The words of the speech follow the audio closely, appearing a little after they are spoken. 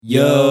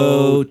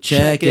Yo,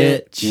 check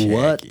it.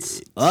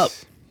 What's up?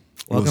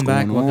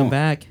 Welcome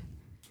back.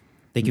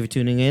 Thank you for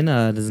tuning in.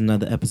 This is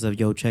another episode of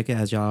Yo, check it.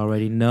 As y'all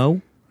already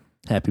know,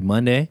 Happy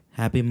Monday.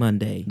 happy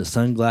Monday. The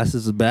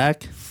sunglasses are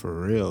back. For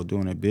real,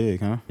 doing it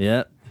big, huh?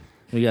 Yep.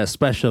 We got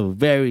a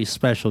very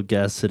special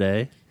guest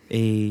today.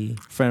 A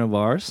Friend of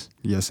ours,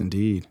 Yes,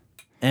 indeed.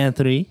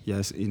 Anthony.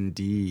 Yes,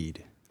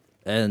 indeed.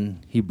 And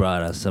he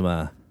brought us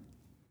some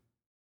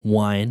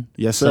wine.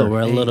 Yes, So sir.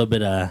 we're a Hey. little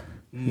bit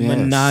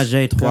menage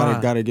a trois.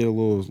 Gotta get a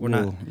little. We're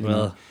not- you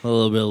know, a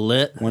little bit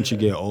lit. once you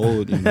get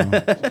old, you know,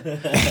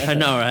 I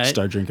know, right?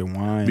 start drinking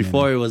wine.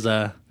 Before it was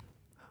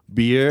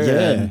beer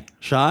Yeah. and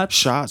shots.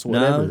 shots, Now,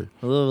 whatever,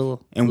 a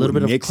little and little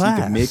bit you of class.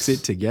 can mix it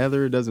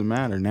together. It doesn't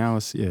matter. Now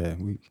it's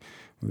we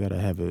gotta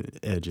have it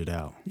edge it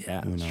out.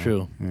 Yeah, you it's know,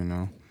 true. You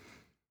know,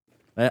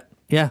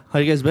 Yeah, how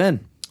you guys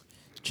been?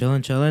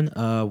 Chilling.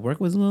 Work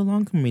was a little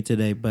long for me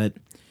today, but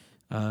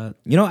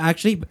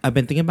actually, I've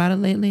been thinking about it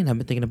lately, and I've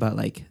been thinking about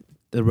like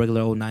the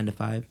regular old 9 to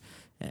 5,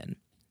 and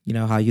you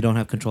know how you don't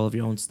have control of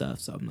your own stuff.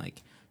 So I'm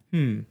like,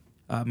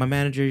 my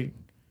manager,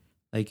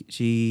 like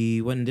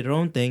she went and did her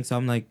own thing, so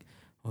I'm like,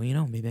 oh,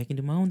 maybe I can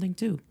do my own thing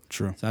too.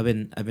 true. So I've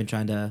been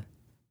trying to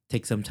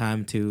take some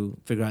time to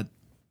figure out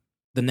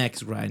the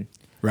next grind.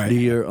 Right. Do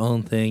your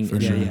own thing For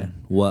in sure. Yeah.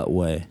 what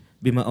way?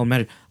 Be my own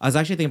manager. I was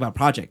actually thinking about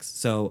projects.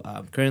 So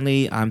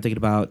currently, I'm thinking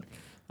about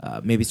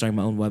maybe starting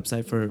my own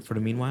website for the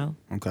meanwhile.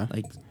 Okay.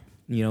 Like,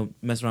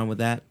 mess around with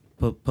that.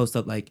 Post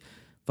up like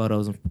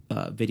photos and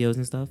videos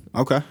and stuff.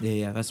 Okay.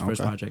 Yeah. That's the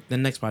first Okay. project.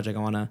 Then next project,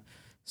 I want to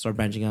start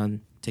branching out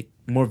and take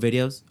more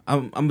videos.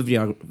 I'm a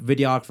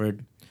videographer,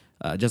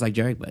 just like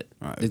Jerry, but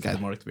All right. this guy's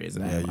more experienced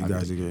than I Yeah, am. you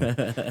guys are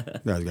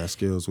good. You guys got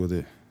skills with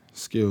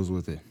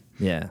it.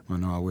 Yeah. I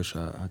know. I wish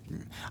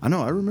I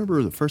know. I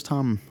remember the first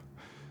time.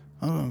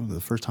 The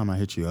first time I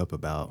hit you up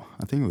about.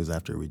 I think it was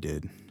after we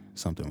did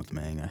something with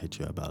Mang. I hit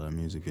you up about a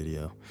music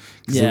video.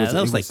 'Cause Yeah,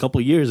 that was like a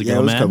couple years ago, yeah,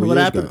 it was a man. couple What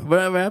years happened? ago.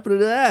 Whatever happened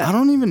to that? I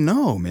don't even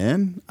know,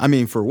 man. I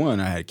mean, for one,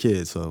 I had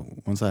kids, so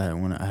once I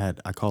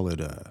call it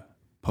a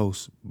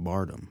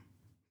postpartum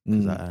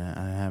because I didn't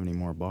have any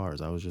more bars.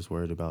 I was just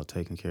worried about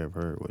taking care of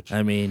her, which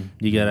I mean,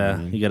 you know what gotta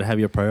I mean? you gotta have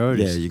your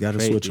priorities. yeah, you got to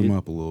straight, switch dude. them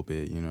up a little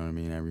bit. You know what I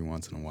mean? Every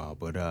once in a while,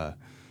 but that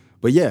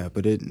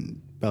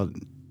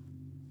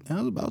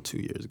was about 2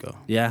 years ago.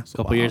 Yeah, a That's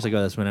couple years wild.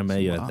 ago, that's when I met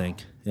That's you. I wild.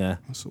 think. Yeah.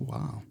 That's a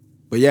while.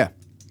 But yeah,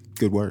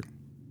 good work.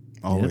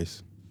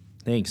 Always.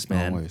 Thanks,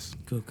 man. Always.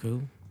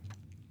 Cool.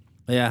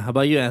 Yeah. How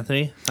about you,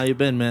 Anthony? How you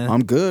been, man?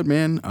 I'm good,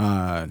 man.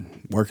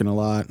 Working a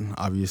lot,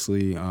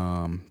 obviously.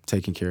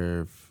 Taking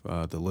care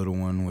of the little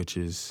one, which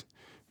is,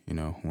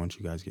 once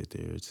you guys get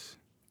there, it's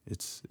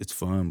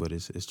fun, but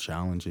it's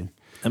challenging.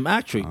 I'm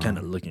actually kind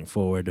of looking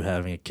forward to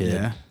having a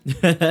kid.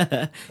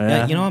 Yeah.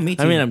 Yeah, you know what? Me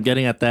too. I mean, I'm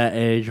getting at that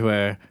age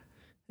where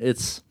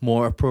it's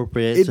more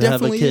appropriate It to have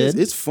a definitely kid. is.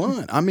 It's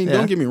fun. I mean, Yeah.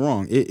 don't get me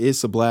wrong.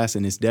 It's a blast,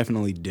 and it's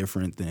definitely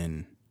different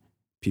than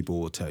people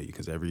will tell you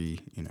because every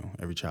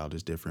child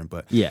is different.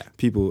 But yeah.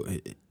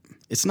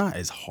 it's not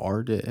as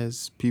hard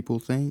as people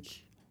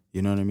think.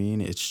 You know what I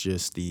mean? It's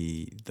just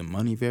the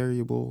money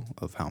variable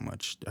of how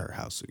much or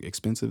how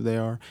expensive they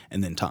are,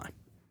 and then time.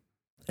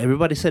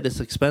 Everybody said it's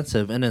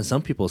expensive, and then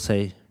some people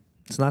say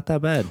it's not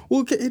that bad.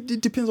 Well,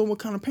 it depends on what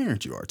kind of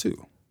parent you are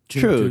too.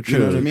 True. You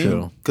know what I mean?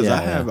 True. Because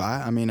Yeah,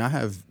 I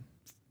have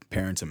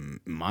parents in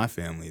my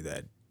family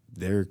that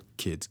their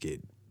kids get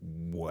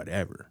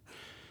whatever.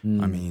 I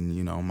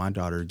mean, my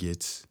daughter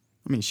gets.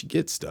 she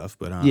gets stuff,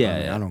 but I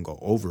don't go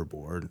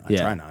overboard. I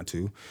try not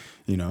to,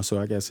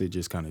 So I guess it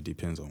just kind of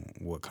depends on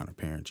what kind of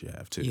parent you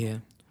have too. Yeah.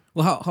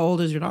 Well, how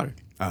old is your daughter?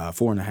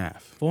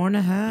 4.5.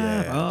 4.5.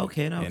 Yeah. Oh,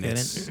 okay. No, And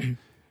okay.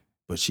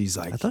 but she's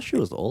like, I thought she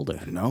was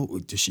older. no,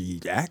 she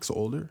acts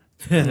older.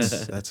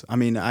 That's.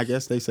 I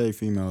guess they say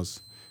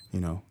females,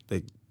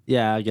 they.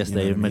 Yeah, I guess You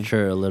know they what I mean?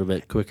 mature a little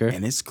bit quicker.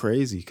 And it's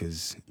crazy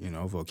because,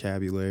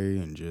 vocabulary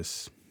and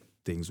just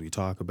things we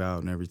talk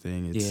about and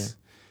everything. It's,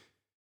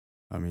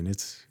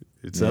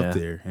 it's Yeah. up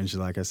there. And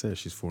like I said,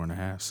 she's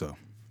 4.5. So,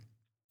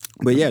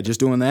 but yeah, just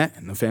doing that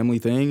and the family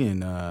thing and,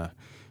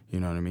 you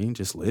know what I mean?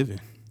 Just living.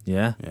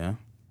 Yeah, Yeah.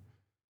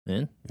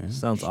 man. Yeah.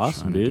 Sounds Just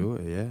awesome, trying to dude. do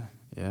it. Yeah.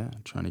 Yeah.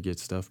 Trying to get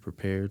stuff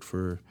prepared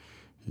for,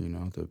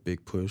 the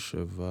big push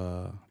of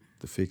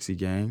the Fixie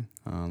Gang.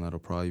 That'll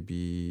probably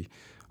be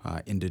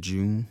end of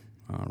June,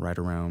 right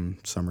around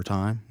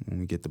summertime when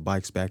we get the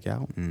bikes back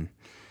out. And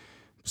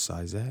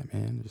besides that,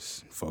 man,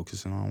 just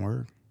focusing on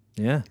work.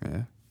 Yeah.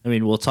 Yeah. I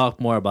mean, we'll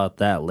talk more about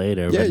that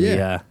later.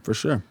 Yeah, when for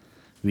sure.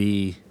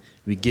 we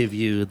give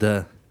you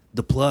the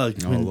plug.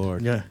 Oh, when-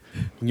 Lord. Yeah.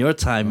 In your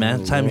time,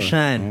 man. Oh, Time to Lord.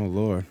 shine. Oh,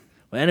 Lord.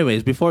 Well,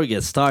 anyways, before we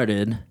get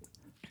started,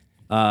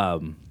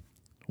 I'm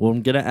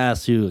gonna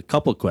ask you a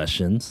couple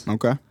questions.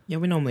 Okay. Yeah,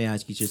 we normally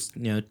ask you just,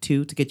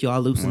 2 to get you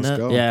all loosened Let's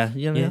up. go. Yeah,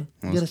 Yeah.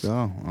 Let's go.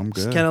 I'm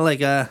It's good. kind of like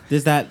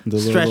There's that The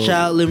stretch little-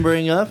 out,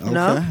 limbering up. You Okay.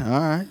 know? All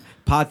right.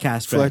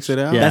 podcast stretch. Flex it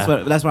out. Yeah.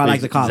 That's what I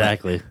like to call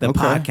Exactly. it. The Okay.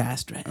 podcast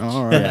stretch.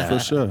 All right. Yeah. For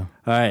sure.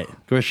 All right,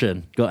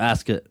 Christian, go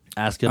ask it.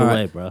 Ask it All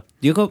away, right. bro.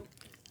 Do you go?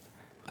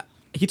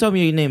 He told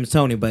me your name is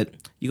Tony, but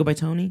you go by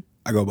Tony?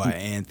 I go by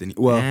Anthony.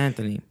 Well,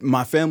 Anthony.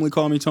 my family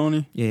call me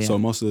Tony. Yeah. So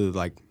most of the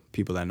like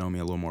people that know me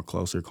a little more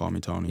closer call me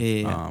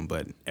Tony. Yeah.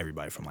 But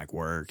everybody from like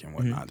work and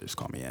whatnot just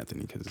call me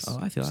Anthony because it's,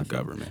 I feel it's I a feel.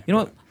 government. You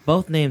know what?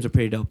 Both names are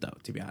pretty dope though.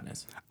 To be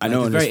honest, I know,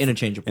 it's and very it's-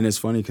 interchangeable. And it's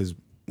funny because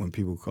when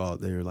people call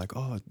it, they're like,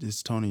 "Oh,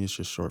 it's Tony. It's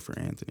just short for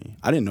Anthony."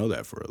 I didn't know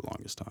that for the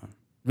longest time.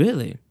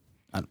 Really?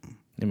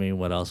 I mean,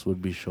 what else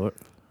would be short?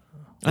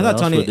 I thought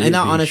Tony. And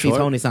now honestly,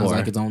 Tony sounds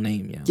like its own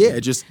name. Yeah. Yeah,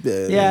 just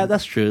Yeah,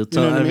 that's true.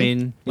 know what I I mean?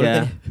 mean, What if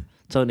yeah,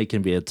 Tony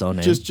can be its own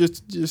name.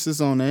 just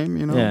his own name,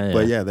 you know. Yeah, yeah.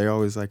 But yeah, they're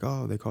always like,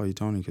 "Oh, they call you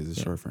Tony because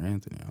it's short for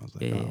Anthony." I was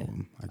like, Yeah, "Oh,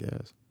 I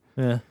guess."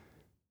 yeah.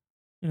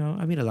 You know,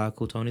 I meet a lot of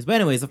cool Tonys. But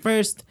anyways, the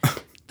first.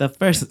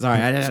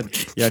 Sorry,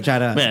 I try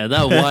to. Man,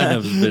 that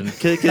wine has been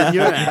kicking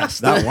your ass.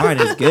 That wine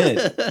is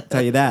good. I'll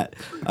tell you that.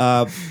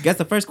 Guess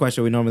the first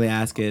question we normally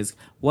ask is,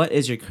 what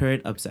is your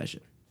current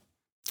obsession?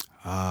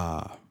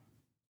 I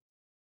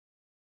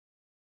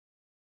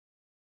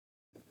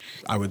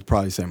would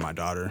probably say my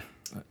daughter.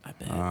 I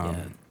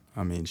bet.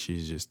 I mean,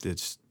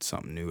 it's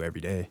something new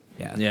every day.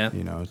 Yeah. Yeah.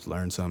 You know, it's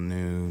learn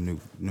something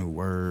new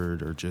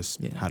word or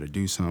just how to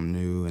do something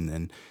new, and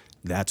then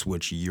that's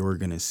what you're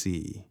gonna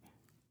see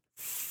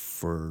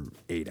for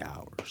 8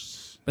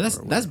 hours. But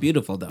that's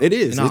beautiful though. It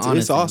is. In all It's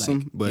honesty, awesome.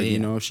 like, but you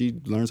know, if she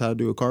learns how to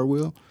do a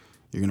cartwheel,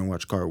 you're gonna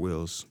watch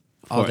cartwheels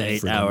all For day.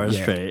 8 hours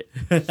Yeah. straight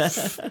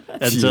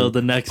until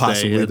the next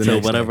Possibly day, the until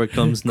next whatever day.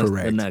 comes the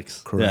Correct.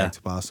 next.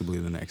 Correct. Possibly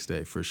the next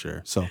day for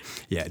sure. So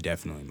yeah,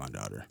 definitely my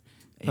daughter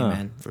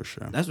Amen. for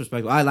sure. That's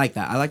respectful. I like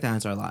that. I like the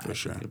answer a lot. For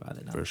sure. About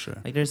it now. For sure.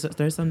 Like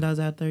there's some dads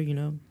out there, you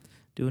know,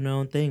 doing their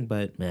own thing,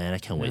 but Man, I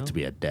can't wait know? to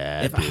be a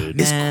dad, If- dude.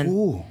 It's Man.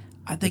 cool.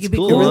 I think It's it'd be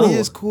cool. It cool. really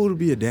is cool to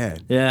be a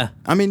dad. Yeah.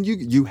 I mean,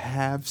 you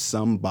have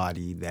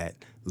somebody that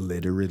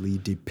literally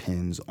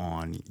depends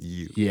on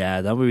you.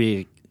 Yeah, that would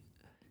be.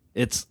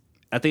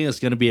 I think it's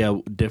gonna be a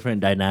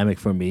different dynamic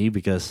for me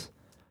because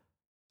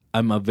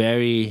I'm a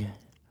very.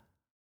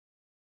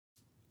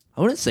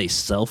 I wouldn't say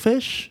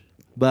selfish,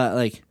 but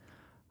like,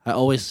 I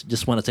always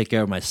just want to take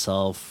care of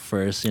myself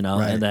first, you know,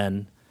 Right. and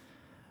then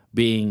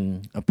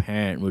being a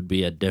parent would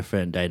be a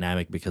different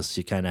dynamic because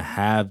you kind of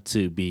have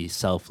to be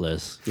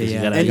selfless. 'Cause Yeah, you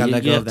yeah. gotta, And you gotta you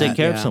let go have of to take that,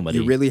 care of yeah. somebody.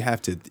 You really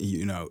have to,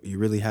 you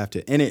really have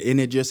to, and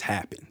it just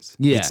happens.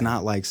 Yeah. It's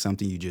not like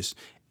something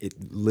it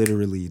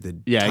literally the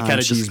Yeah, it time kind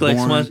of she's just clicks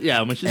born, once.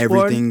 Yeah, when she's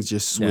everything born.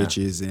 just Yeah.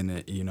 switches, and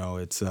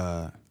it's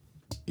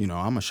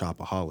I'm a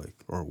shopaholic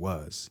or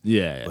was.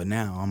 Yeah, But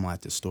now I'm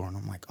at the store and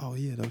I'm like, oh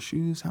yeah, those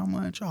shoes, how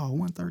much? Oh,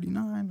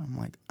 $139. I'm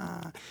like,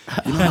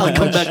 you know how I'll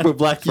come much- back for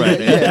Black Yeah,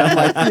 Friday. yeah, I'm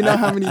like, you know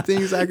how many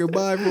things I could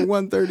buy for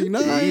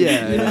 $139?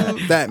 Yeah, you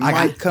know, that I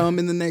might got- come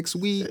in the next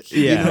week.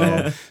 Yeah.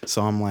 You know?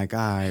 So I'm like, all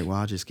right, well,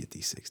 I'll just get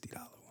these $60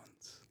 ones.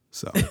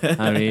 So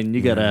I mean,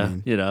 you know what gotta, I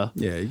mean? you know,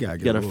 yeah, you gotta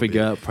you gotta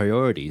figure out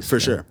priorities. for man.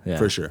 sure, Yeah.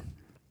 for sure,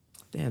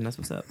 Damn, that's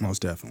what's up.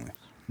 most definitely.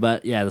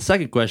 But yeah, the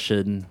second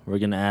question we're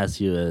gonna ask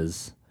you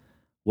is,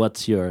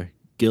 what's your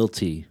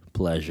guilty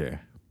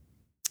pleasure?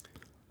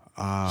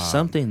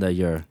 Something that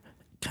you're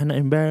kind of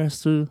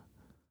embarrassed to To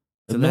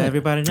admit. let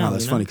everybody know. No,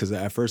 that's you know? funny because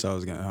at first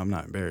I'm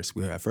not embarrassed.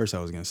 At first I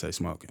was gonna say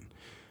smoking,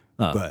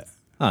 Oh. but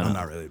Oh, I'm no.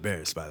 not really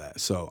embarrassed by that.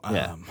 So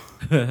Yeah.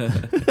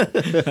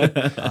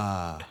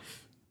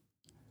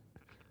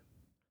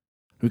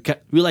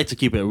 We like to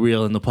keep it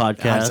real in the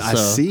podcast. I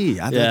so, see.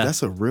 I think yeah.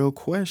 that's a real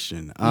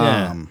question.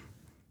 Yeah.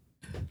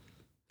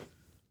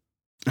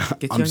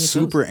 Get you on I'm your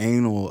super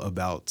anal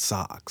about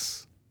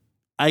socks.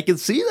 I can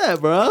see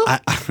that, bro.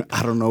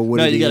 I don't know what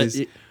no, it you gotta is.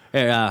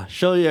 here.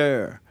 Show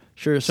your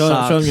Show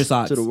socks them your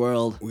socks. to the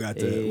world. We got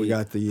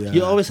the.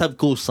 You always have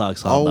cool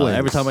socks on. Though, always.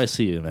 every time I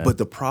see you, man. But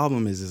the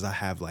problem is I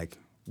have like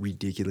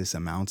ridiculous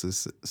amounts of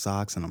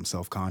socks, and I'm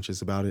self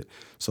conscious about it.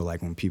 So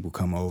like when people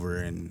come over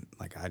and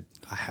like I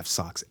have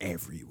socks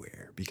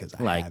everywhere because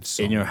I like have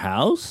so in your many.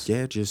 house,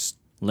 Yeah, just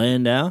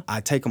laying down.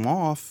 I take them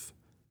off.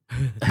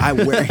 I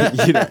wear,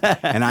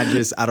 and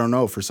I don't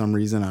know, for some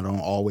reason I don't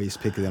always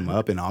pick them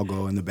up, and I'll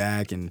go in the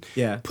back and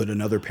put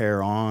another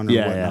pair on or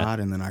whatnot,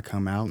 and then I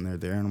come out and they're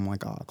there, and I'm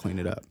like, oh, I'll clean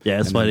it up. Yeah,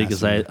 it's And then funny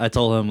because when- I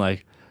told him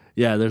like,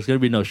 yeah, there's gonna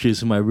be no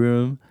shoes in my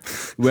room.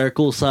 Wear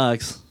cool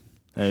socks.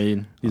 I mean,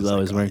 I he's was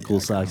always like, wearing oh, cool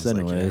yeah. I socks was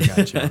like, anyways. yeah, I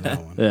got you on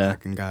that one. Yeah. I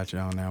can got you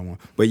on that one.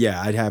 But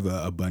yeah, I'd have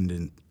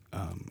abundant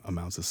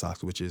amounts of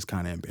socks, which is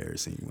kind of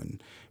embarrassing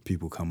when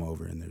people come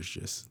over and there's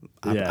just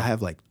I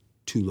have like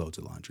 2 loads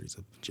of laundries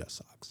of just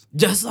socks.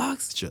 Just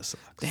socks? It's just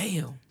socks.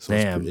 Damn. So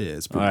Damn.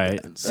 it's All pretty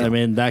right. bad. So- I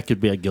mean, that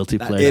could be a guilty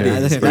pleasure. it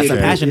is. That's for a sure.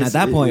 passion at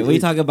that It's- point. What are you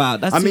it- talking about?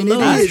 That's I mean, too it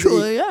low. is.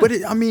 Actually, yeah. But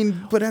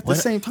but at the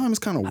same time, it's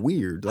kind of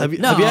weird. Like,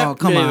 No,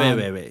 come on.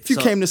 Wait. if you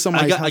came to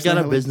somebody's house I got and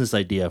a had, like- business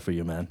idea for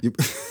you, man.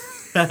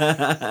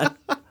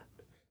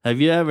 Have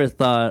you ever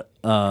thought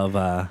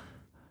of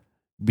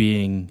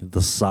being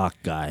the sock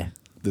guy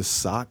the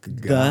sock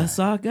guy, The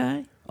sock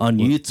guy? on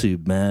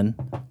YouTube, man?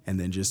 and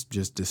then just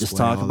display Just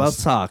talk all about this-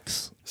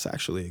 socks. That's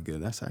actually a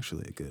good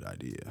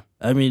idea.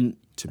 I mean,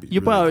 To be you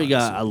really probably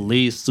honest got at with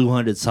least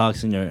 200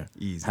 socks in your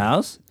Easy.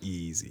 house.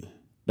 Easy.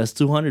 That's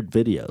 200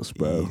 videos,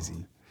 bro.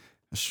 Easy.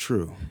 That's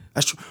true.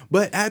 That's true.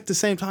 But at the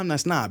same time,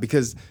 that's not,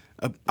 because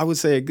I would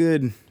say a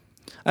good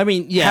I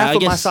mean, yeah, half I of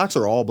guess. my socks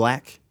are all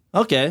black,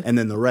 Okay. and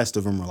then the rest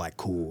of them are like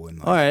cool and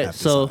like, All right. have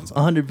So designs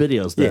on 100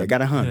 videos. Then. Yeah, I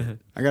got 100.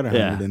 I got 100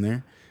 Yeah. in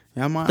there.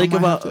 Yeah, I might Think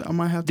about. have to, I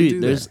might have to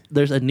dude, do that.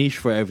 there's a niche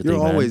for everything.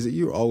 You're man. always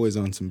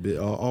on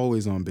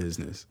always on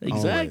business.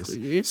 Exactly.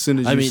 Always. As soon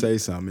as I you mean, say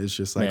something, it's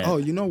just like, man. oh,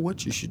 you know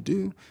what you should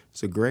do?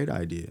 It's a great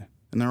idea,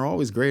 and they're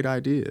always great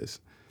ideas.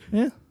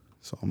 Yeah.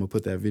 So I'm gonna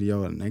put that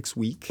video out next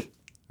week.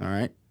 All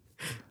right.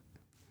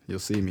 You'll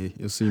see me.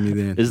 You'll see me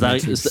then. Is that-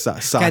 Next week. is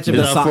that- sock Catch him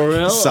man. in the for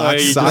real? Sock, Or are you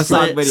sock, just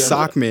sock, saying- video?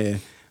 sock man.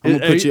 I'm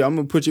gonna put you. I'm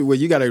gonna put you. Well,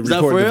 you gotta that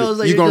record. for real? Is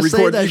that You you gonna just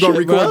saying record? that You gonna shit,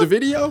 record bro? the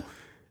video?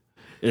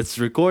 It's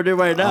recorded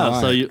right now.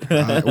 All So right. you. All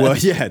right. Well,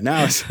 yeah.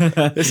 Now it's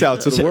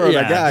out to the world.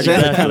 Yeah, I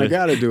exactly. kind of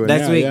got to do it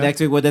Next now, week, yeah?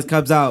 next week when this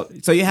comes out,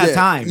 so you have Yeah,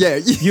 time. yeah.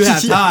 you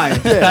have time.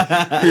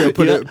 Yeah,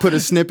 put a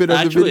snippet of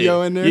Actually, the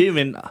video in there.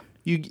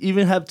 You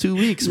even have 2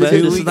 weeks, man. 2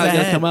 This is weeks not gonna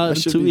ahead. come out in That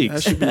should 2 be-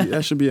 weeks.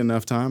 That should be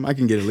enough time. I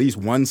can get at least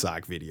one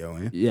sock video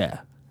in. Yeah.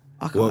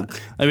 Oh, come on.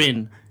 I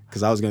mean,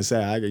 Because I was gonna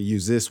say I could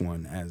use this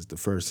one as the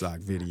first sock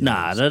video.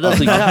 nah, that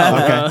doesn't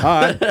count. Okay. bro.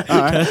 All right. All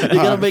right. You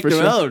gotta make for your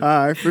sure. own.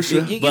 All right, for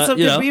sure. You get But, some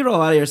you good know.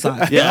 B-roll out of your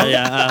socks. Yeah,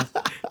 yeah.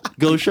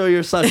 Go show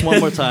your socks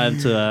one more time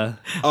to.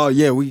 Oh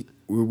yeah, we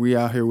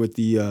out here with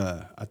the.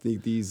 I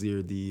think these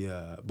are the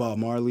Bob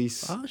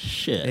Marley's. Oh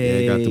shit.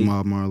 Hey. Yeah, got the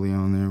Bob Marley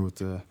on there with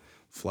the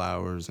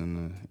flowers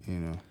and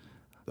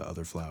the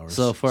other flowers.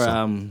 So for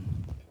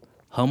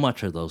how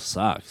much are those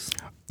socks?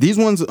 these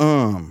ones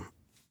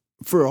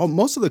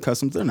most of the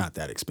customs, they're not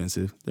that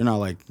expensive. They're not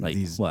like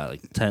these. What,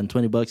 like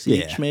 $10-20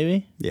 each, Yeah.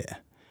 maybe? Yeah,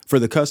 for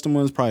the custom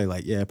ones, probably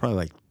like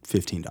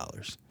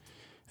 $15,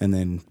 and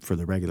then for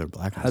the regular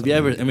black ones. Have you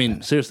ever? I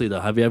mean, seriously though,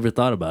 have you ever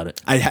thought about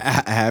it? I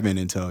haven't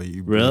until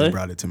you Really?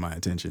 brought it to my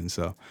attention.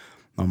 So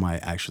I might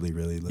actually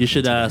really. Look You should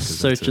into that 'cause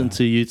search that's,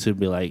 into YouTube.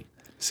 Be like,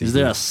 see is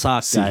there a who's-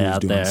 sock see guy who's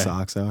out doing there?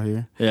 Socks out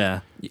here.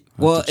 Yeah,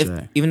 Well, to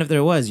check. even if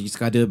there was, you just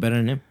gotta do it better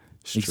than him.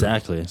 It's true.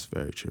 exactly. It's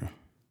very true.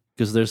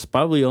 Because there's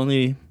probably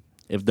only,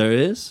 if there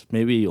is,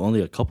 maybe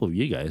only a couple of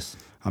you guys.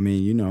 I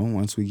mean,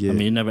 once we get. I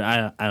mean, you never.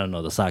 I don't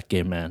know the sock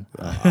game, man.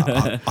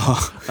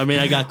 I mean,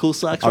 I got cool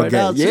socks right okay,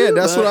 now. yeah, too,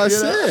 that's but, what I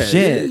you know. said.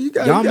 Shit, Yeah, you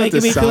got y'all the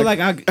making me feel sock.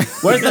 like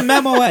where's the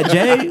memo at,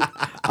 Jay?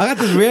 I got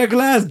this rare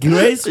glass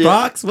gray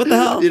socks. What the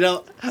hell? You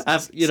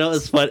know,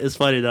 it's fun. It's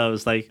funny though.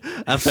 It's like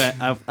after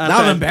Now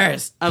I'm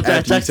embarrassed, After I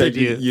After texted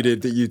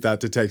you, you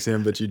thought to text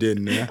him, but you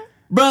didn't. Yeah?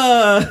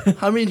 bruh.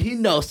 I mean, he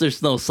knows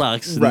there's no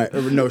socks, Right?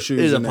 Or no shoes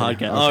in in a there. podcast,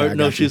 Okay, or I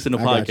no got shoes you. in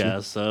a I got you.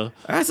 podcast. So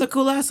I got some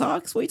cool ass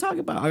socks. What are you talking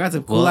about? I got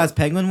some cool Well- ass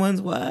penguin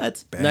ones.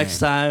 What? Bang. next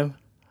time,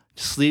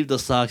 just leave the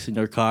socks in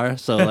your car.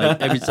 So like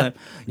every time,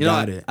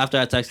 Got it. after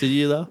I texted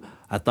you though,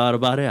 I thought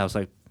about it. I was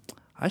like,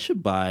 I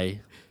should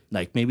buy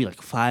maybe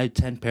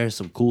 5-10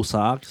 pairs of cool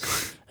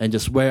socks and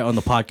just wear it on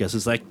the podcast.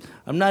 It's like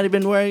I'm not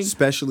even wearing.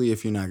 Especially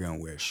if you're not gonna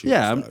wear shoes.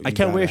 Yeah, though. I You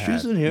can't wear gotta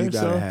shoes have- in here, You so-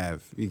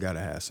 gotta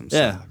have some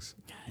Yeah. socks.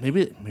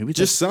 Maybe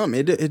Just some.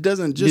 It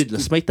doesn't just. dude,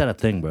 let's make that a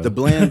thing, bro. The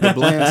bland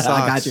socks.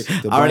 I got you.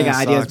 the I already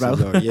bland got ideas,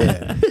 socks bro.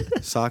 yeah,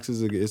 socks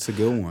is it's a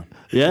good one.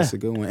 Yeah. It's a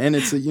good one, and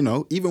it's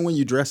even when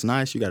you dress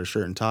nice, you got a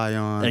shirt and tie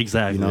on.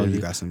 Exactly.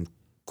 You got some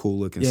cool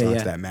looking Yeah, socks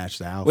yeah. that match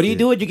the outfit. What are you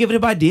doing? You're giving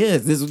him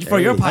ideas. This is for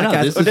your Hey. I know,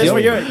 podcast. this Or is this your- for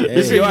your hey.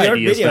 this is your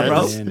ideas, video, man.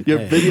 bro. This is- Your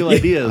Hey. video I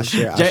ideas.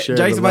 share Jack's the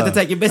about to love.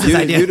 take your business you,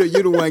 idea.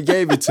 You the one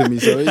gave it to me,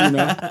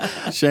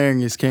 so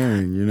sharing is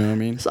caring. You know what I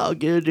mean? It's all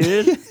good,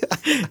 dude.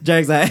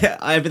 Jack's like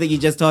everything you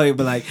just told you,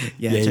 but like,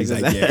 yeah, check he's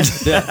this like,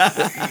 out.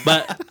 yeah.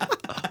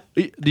 But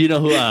do you know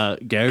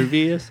who Gary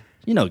Vee is?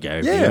 You know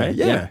Gary Vee, Yeah, right?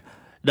 yeah.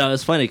 No,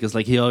 it's funny because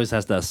he always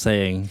has that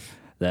saying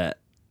that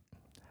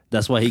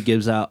that's why he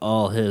gives out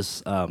all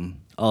his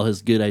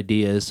good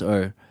ideas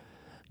or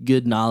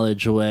good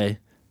knowledge away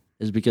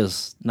is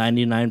because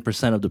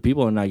 99% of the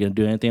people are not going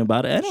to do anything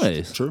about it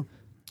anyways. True.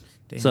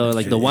 So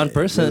like the 1%,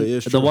 really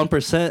is the true.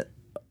 1%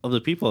 of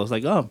the people is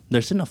like, oh,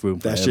 there's enough room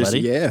for That's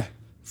everybody. just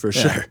for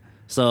Yeah. sure.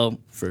 So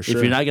For if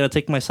sure. you're not gonna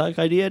take my sock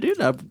idea,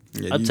 dude, I'm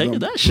Yeah, you taking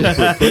gonna- that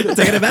shit.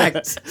 Taking it back.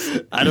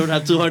 I don't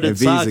have 200 And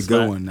V's socks. a good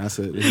but- one.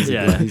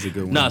 He's a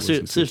good one. No, to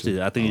listen to, seriously,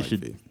 too. I think like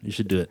V. you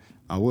should do it.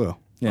 I will.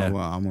 Yeah. I will.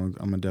 I'm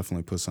gonna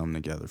definitely put something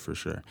together for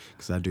sure.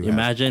 Because I do. have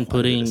Imagine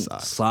quite a bit of putting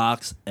socks.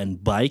 socks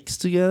and bikes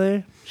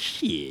together.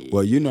 Shit.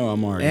 Well,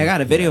 I'm already. Hey, I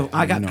got a video. yeah,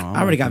 I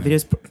already got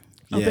videos up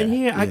Yeah, in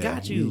here. I yeah,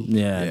 got you.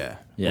 Yeah.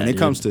 Yeah. When it dude.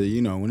 comes to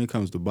when it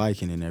comes to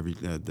biking and every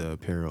the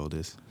apparel,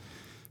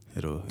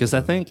 it'll. Because I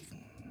think,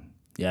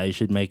 yeah, you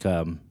should make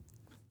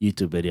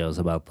YouTube videos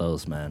about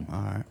those, man.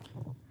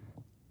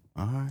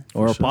 All right.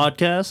 Or a for sure.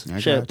 podcast. I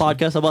Shit, got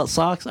podcast about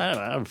socks. I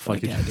don't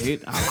fucking. Yeah,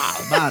 dude. I'm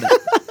all about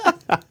it.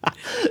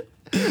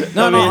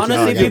 No, I mean, honestly,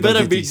 I gotta you go better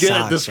get be these good at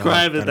socks,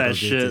 describing y'all. Gotta that go get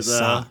shit, these though.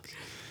 socks.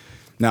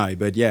 No,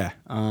 but yeah.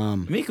 I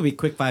mean, it could be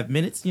quick 5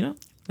 minutes.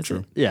 That's True.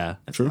 it. Yeah,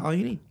 That's True. all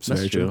you need. that's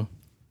Very true.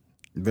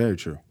 Very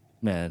true.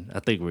 Man, I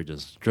think we're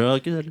just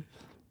drugging.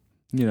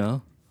 You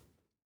know.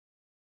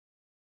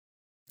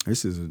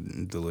 This is a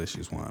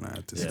delicious wine. I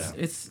have to say Yeah.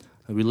 It's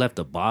We left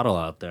a bottle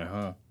out there,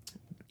 huh?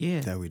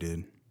 yeah. that we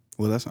did.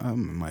 Well, that's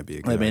might be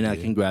a good I mean, I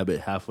idea. can grab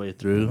it halfway It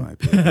through. might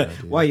be a good idea.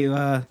 Why you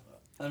I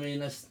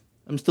mean,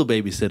 I'm still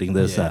babysitting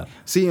this Yeah. out.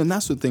 See, and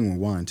that's the thing with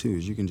wine too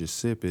is you can just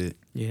sip it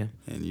Yeah.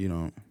 and you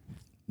don't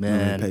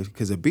Man,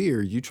 because a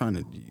beer you trying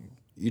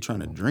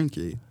to drink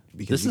it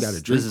because this you got to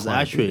is drink. this is quite a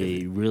actually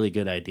bit. a really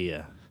good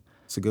idea.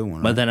 It's a good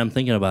one. But Right? then I'm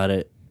thinking about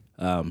it.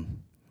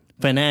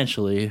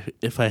 Financially,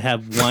 if I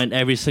have wine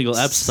every single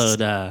episode,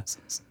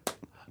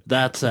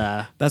 That's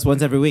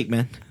once every week,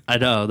 man. I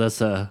know that's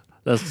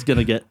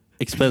gonna get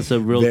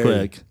expensive real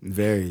quick.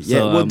 Very. So,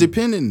 Yeah. Well,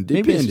 depending.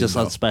 Maybe it's just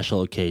though. on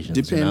special occasions.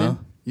 Depending.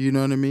 You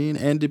know what I mean?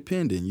 And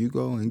depending, you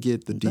go and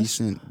get the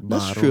decent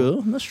bottle. That's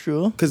true. That's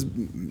true. Because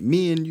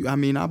me and you, I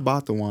mean, I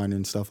bought the wine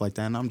and stuff like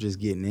that, and I'm just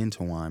getting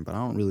into wine, but I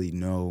don't really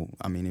know.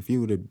 I mean, if we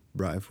would have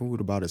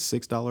bought a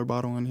 $6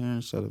 bottle in here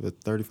instead of a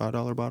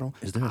 $35 bottle,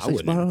 Is there a I $6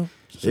 wouldn't- bottle?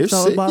 There's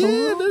 $6 bottle?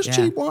 Yeah, there's Yeah.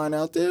 cheap wine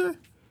out there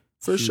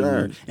for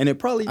sure, and it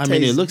probably. I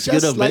mean, it tastes looks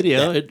just good on like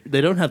video. that. They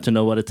don't have to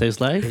know what it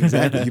tastes like.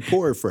 Exactly, you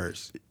pour it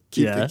first.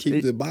 Keep Yeah.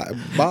 the bottle.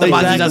 The box is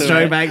Exactly. just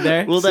throwing back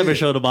there. We'll never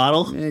show the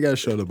bottle. You ain't gotta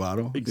show the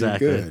bottle.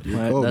 Exactly. You're good. You're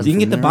Right, cold that's- You can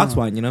get the from box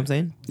there on. wine. You know what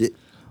I'm saying?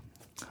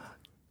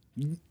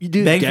 You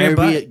do. Bang for your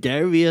buck.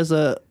 Gary Vee has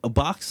a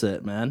box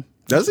set, man.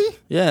 Does he?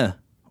 Yeah,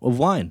 of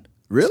wine.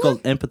 Really? It's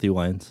called Empathy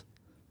Wines.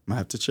 Might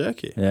have to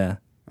check it. Yeah.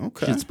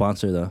 Okay. Should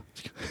sponsor though.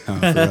 For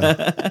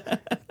real.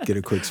 Get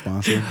a quick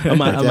sponsor. I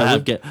might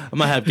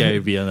have Gary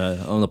Vee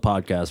on the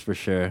podcast for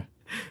sure.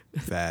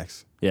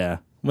 Facts. Yeah,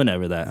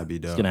 whenever That'd be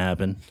it's dope. gonna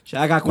happen.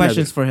 I got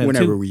questions for him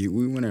Whenever too. we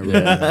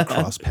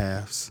cross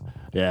paths,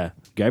 Yeah,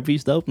 Gary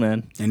Vee's dope,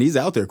 man. and he's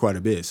out there quite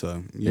a bit,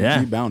 so Yeah.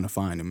 you're bound to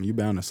find him. You're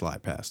bound to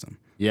slide past him.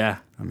 Yeah.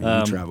 I mean,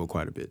 you travel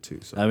quite a bit too.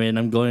 So I mean,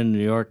 I'm going to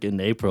New York in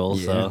April,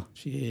 Yeah. so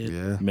Shit.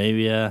 yeah,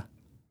 maybe I'll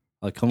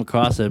come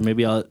across it.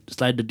 Maybe I'll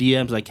slide the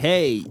DMs like,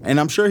 hey. and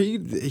I'm sure he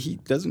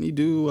doesn't he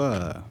do.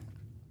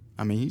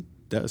 I mean, he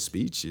does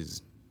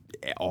speeches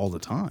all the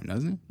time,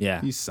 doesn't he?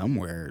 Yeah. he's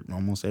somewhere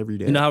almost every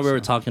day. You know how we were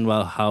so- talking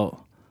about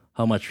how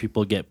much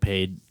people get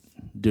paid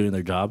doing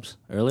their jobs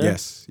earlier?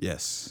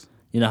 Yes.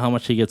 You know how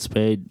much he gets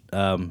paid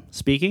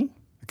speaking?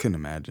 I couldn't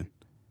imagine.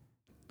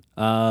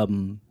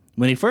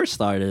 When he first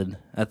started,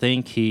 I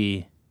think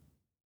he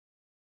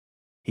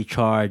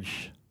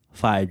charged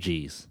 5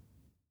 G's.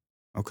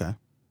 Okay,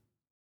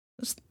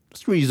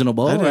 It's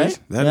reasonable, that right? is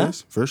that Yeah?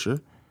 is for sure.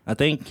 I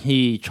think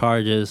he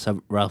charges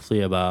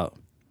roughly about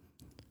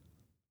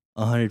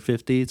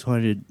 150 to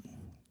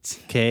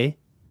 200K.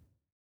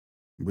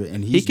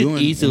 And He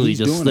could easily he's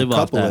just doing live a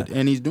off couple that.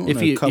 and he's doing If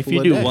a you couple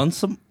a do day.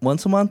 once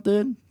a month,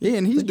 dude. Yeah,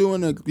 and he's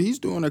doing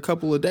a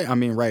couple of days. I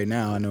mean, right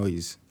now I know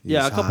he's Yeah,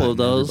 a hot couple of and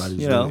those,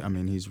 everybody's you know. really- I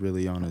mean, he's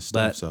really on his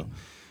stuff. But, So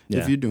yeah.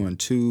 if you're doing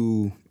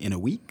 2 in a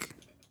week,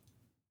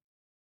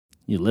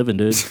 You living,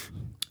 dude.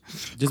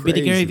 Just be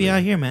the Gary Crazy, Vee man.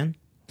 out here, man.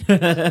 for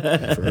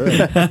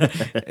real.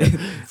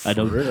 I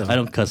real.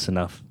 don't cuss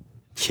enough.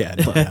 Yeah,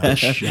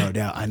 no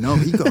doubt. I know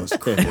he goes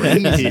crazy.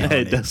 Yeah, on he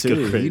it, does go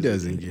too. crazy. He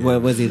doesn't get.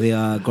 What was he,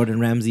 the Gordon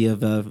Ramsay of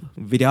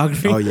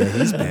videography? Oh yeah,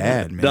 he's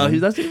bad, man. No,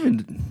 he's not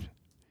even.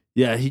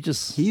 Yeah, he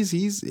just. he's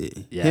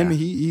Yeah. him.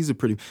 He's a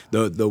pretty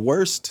the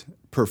worst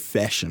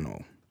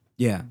professional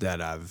Yeah.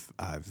 that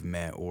I've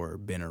met or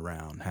been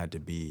around had to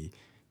be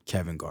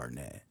Kevin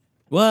Garnett.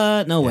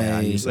 What? No Yeah, I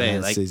way. used to Wait,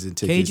 have like season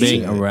tickets. KG?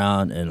 being to-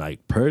 around in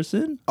like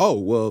person. Oh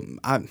well,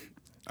 a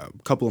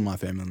couple of my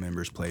family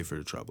members played for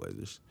the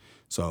Trailblazers.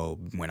 So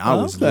when I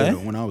Oh, was okay.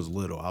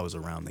 little, I was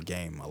around the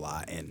game a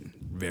lot and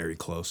very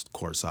close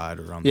courtside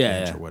or on the Yeah,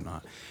 bench yeah. or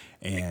whatnot.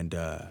 And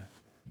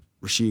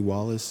Rasheed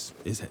Wallace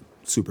is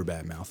super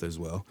bad mouth as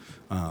well.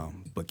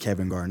 But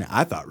Kevin Garnett,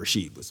 I thought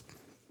Rasheed was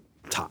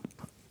top.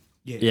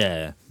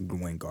 Yeah.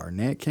 When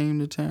Garnett came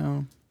to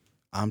town,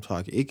 I'm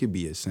talking, it could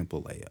be a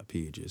simple layup.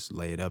 He would just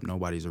lay it up.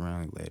 Nobody's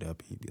around. He'd lay it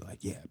up. He'd be like,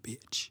 yeah,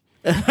 bitch.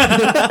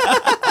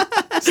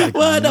 It's like,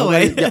 What? No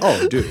way. yeah,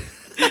 oh, dude.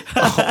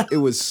 Oh, it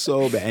was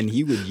so bad. And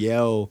he would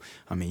yell.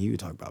 I mean, he would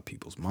talk about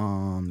people's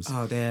moms.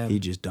 Oh, damn.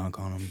 He'd just dunk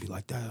on them and be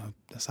like,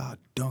 that's how I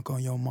dunk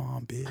on your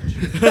mom, bitch.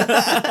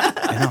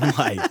 And I'm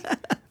like,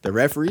 the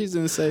referees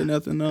didn't say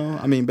nothing, though.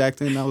 I mean, back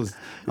then, that was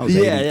Yeah, 80,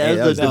 yeah, it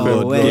that was was a a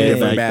little way different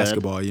back then.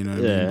 basketball, you know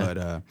what I Yeah.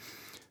 mean?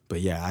 But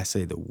yeah, I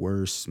say the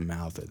worst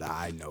mouth that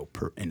I know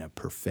in a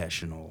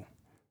professional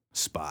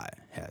spot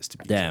has to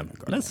be Damn,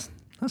 Kevin Garnett.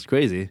 that's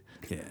crazy.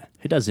 Yeah.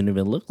 He doesn't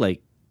even look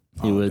like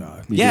he Oh, would.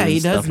 dog. be Yeah, doing he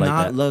does stuff like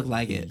not that. look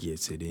like He it.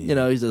 gets it in. You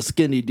know, he's a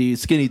skinny dude,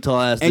 skinny tall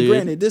ass and dude.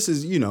 granted, this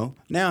is,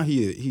 now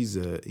he's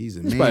a he's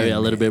man. probably a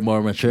little bit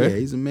more mature. Yeah,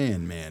 he's a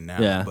man now.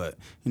 Yeah. But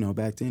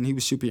back then he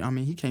was super. I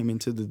mean, he came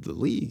into the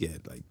league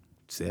at like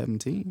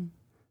 17.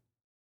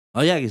 Oh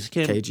yeah, because he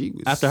came KG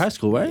was after high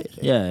school, right?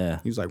 Yeah.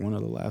 He was like one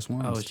of the last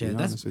ones. Oh, to shit, be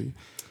that's- honest with you.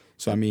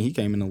 So I mean, he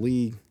came in the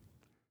league.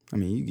 I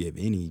mean, you give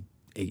any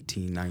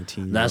 18,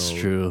 19. That's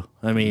true.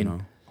 I mean,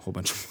 a whole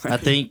bunch of. I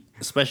think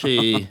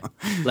especially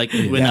like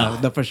when Yeah,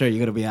 no, for sure you're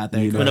gonna be out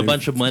there. You know, when a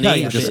bunch of money Yeah,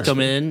 yeah, just sure.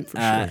 come in For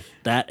at sure.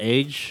 that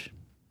age,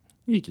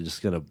 you can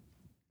just gonna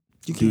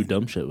You do can't-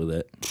 dumb shit with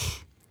it.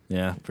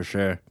 Yeah, for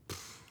sure.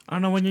 I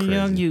don't know. When you're Crazy.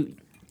 young,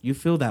 you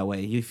feel that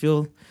way. You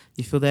feel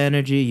the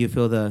energy. You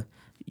feel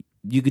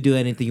you could do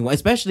anything you want,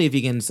 especially if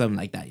you get into something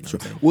like that. You know what I'm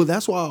saying? Well,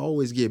 that's why I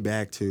always get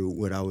back to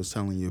what I was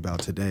telling you about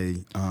today.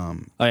 Oh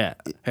yeah.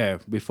 Here,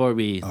 before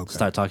we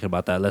start talking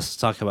about that, let's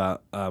talk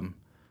about.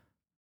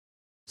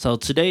 So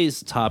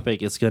today's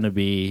topic is going to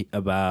be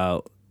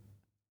about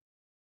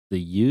the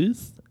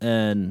youth,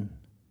 and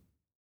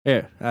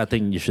here I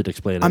think you should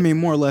explain it. I mean,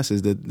 more or less,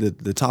 is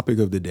the topic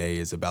of the day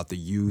is about the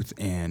youth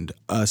and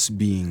us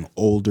being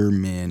older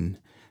men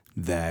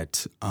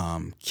that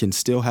can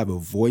still have a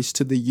voice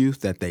to the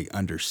youth that they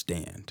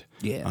understand.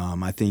 Yeah.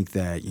 I think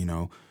that,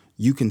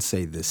 you can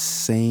say the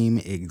same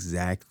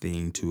exact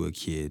thing to a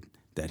kid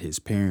that his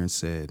parents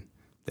said,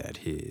 that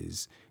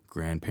his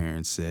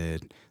grandparents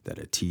said, that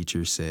a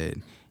teacher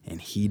said, and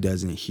he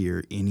doesn't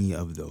hear any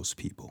of those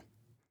people.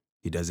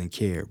 He doesn't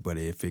care. But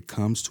if it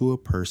comes to a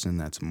person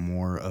that's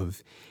more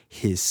of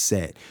his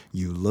set,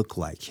 you look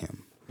like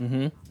him,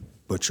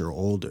 but you're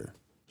older.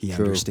 He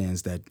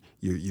understands that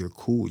you're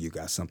cool. You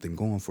got something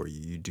going for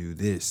you. You do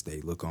this. They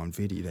look on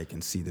video. They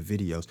can see the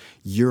videos.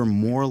 You're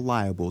more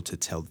liable to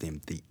tell them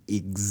the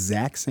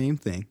exact same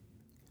thing,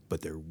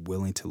 but they're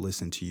willing to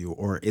listen to you,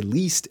 or at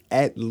least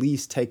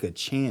take a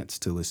chance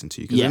to listen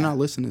to you, because they're not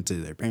listening to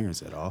their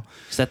parents at all.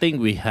 Because I think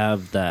we're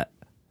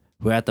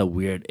at the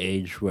weird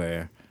age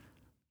where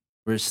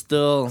we're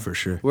still, for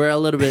sure, we're a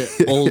little bit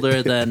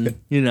older than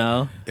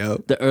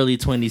the early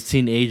 20s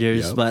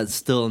teenagers, but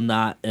still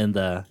not in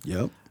the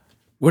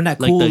We're in that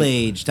cool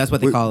age. That's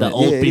what they call it. The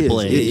old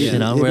people age,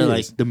 we're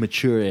like the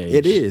mature age.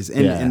 It is,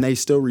 and they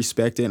still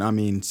respect it. I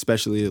mean,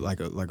 especially like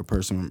a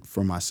person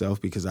for myself,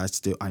 because I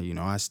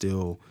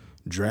still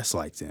dress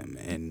like them,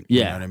 and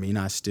you know what I mean.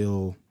 I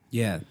still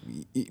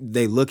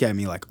they look at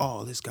me like,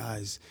 oh, this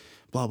guy's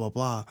blah blah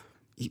blah.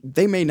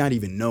 They may not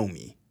even know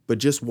me, but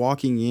just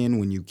walking in,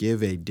 when you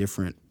give a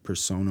different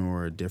persona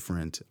or a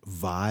different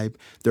vibe,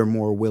 they're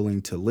more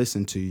willing to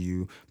listen to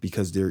you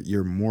because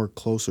you're more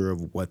closer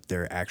of what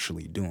they're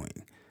actually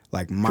doing.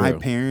 Like my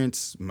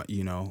parents,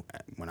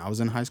 when I was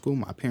in high school,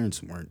 my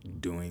parents weren't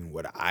doing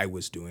what I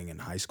was doing in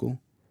high school.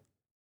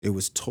 It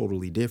was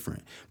totally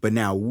different. But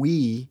now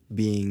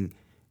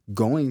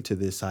going to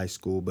this high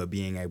school, but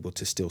being able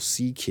to still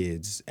see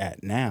kids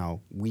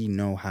we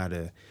know how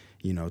to,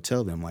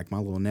 tell them. Like my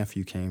little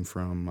nephew came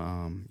from,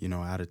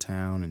 out of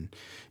town, and,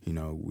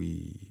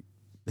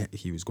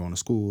 he was going to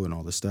school and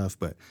all this stuff.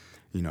 But,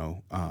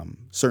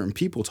 certain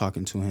people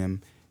talking to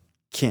him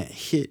can't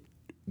hit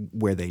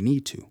where they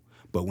need to.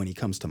 But when he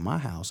comes to my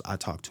house, I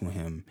talk to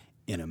him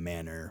in a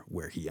manner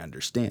where he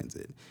understands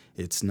it.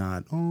 It's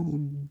not,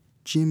 oh,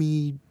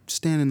 Jimmy,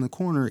 stand in the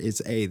corner.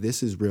 It's, hey,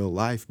 this is real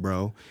life,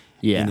 bro.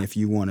 Yeah. And if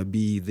you want to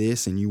be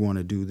this and you want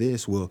to do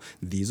this, well,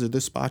 these are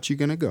the spots you're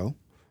going to go.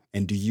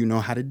 And do you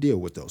know how to deal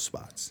with those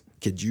spots?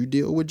 Could you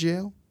deal with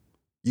jail?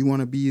 You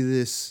want to be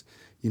this,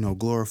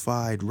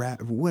 glorified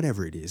rap,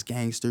 whatever it is,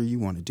 gangster, you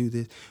want to do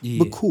this. Yeah.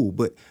 But cool,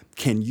 but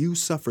can you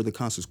suffer the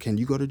consequences? Can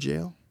you go to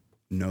jail?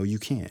 No, you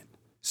can't.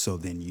 So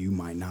then you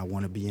might not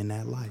want to be in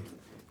that life.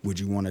 Would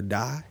you want to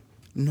die?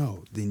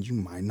 No, then you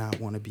might not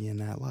want to be in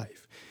that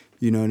life.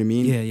 You know what I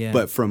mean? Yeah.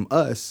 But from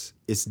us,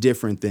 it's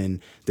different than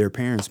their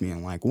parents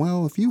being like,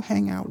 well, if you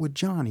hang out with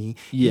Johnny,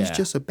 he's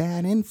just a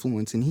bad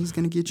influence and he's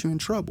going to get you in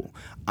trouble.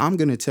 I'm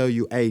going to tell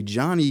you, hey,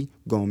 Johnny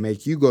going to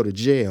make you go to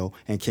jail.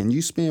 And can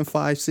you spend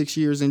 5-6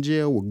 years in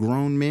jail with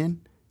grown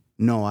men?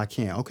 No, I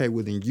can't. Okay,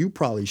 well, then you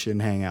probably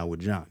shouldn't hang out with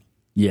Johnny.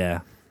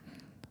 Yeah.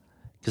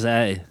 Because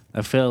I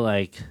feel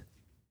like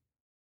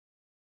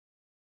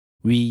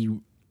we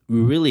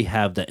really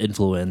have the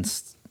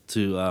influence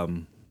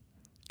to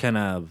kind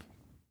of,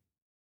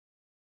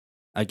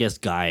 I guess,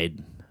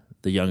 guide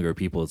the younger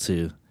people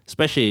too,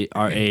 especially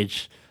our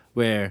age,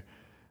 where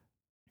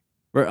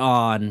we're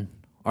on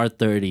our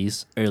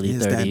 30s, early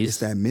 30s. It's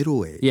that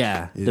middle age.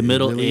 Yeah, the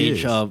middle really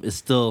age of it's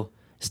still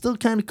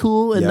kind of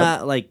cool and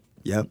not like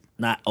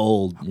not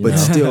old,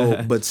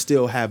 but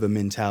still have a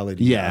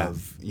mentality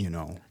of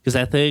Because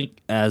I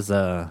think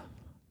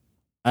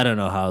I don't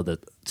know how the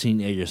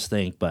teenagers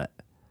think, but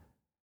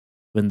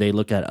when they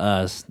look at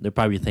us, they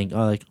probably think,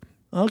 oh, like,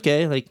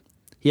 okay, like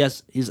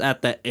he's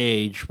at that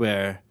age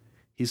where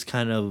he's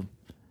kind of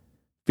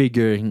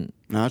figuring.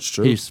 No, that's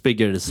true. He's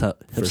figured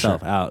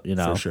himself out,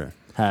 For sure.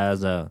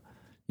 Has a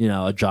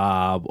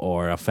job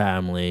or a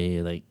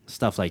family, like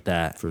stuff like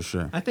that. For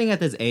sure. I think at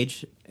this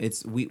age,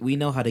 it's we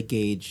know how to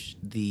gauge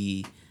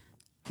the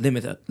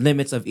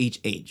limits of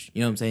each age.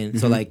 You know what I'm saying? Mm-hmm.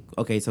 So like,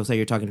 okay, so say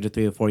you're talking to a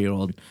 3 or 4 year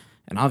old,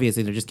 and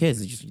obviously they're just kids.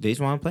 They just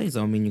want to play.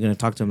 So I mean, you're gonna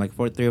talk to them like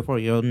 3 or 4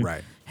 year old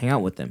and hang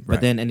out with them.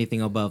 But then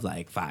anything above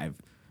like 5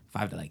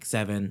 to like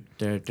 7,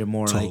 they're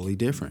more totally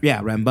different.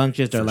 Yeah,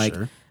 rambunctious. They're like.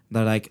 Sure.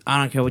 They're like, I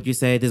don't care what you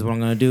say. This is what I'm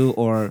gonna do.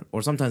 Or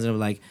sometimes they're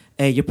like,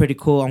 hey, you're pretty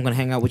cool. I'm gonna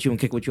hang out with you and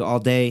kick with you all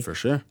day. For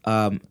sure.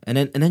 And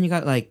then you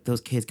got like those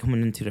kids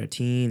coming into their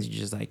teens. You're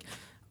just like,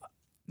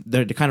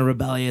 they're kind of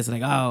rebellious.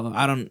 Like, oh,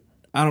 I don't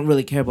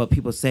really care what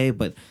people say,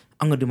 but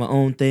I'm gonna do my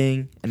own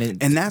thing. And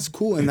that's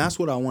cool. And that's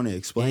what I want to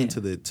explain to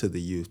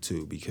the youth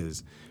too,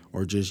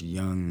 or just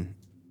young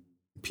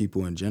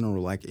people in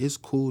general. Like, it's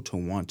cool to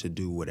want to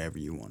do whatever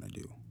you want to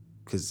do.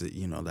 because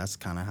you know that's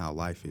kind of how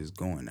life is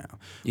going now.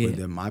 Yeah. But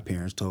then my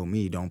parents told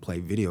me don't play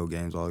video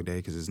games all day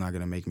because it's not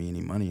gonna make me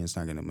any money. It's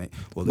not gonna make.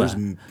 Well, there's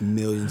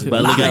millions. But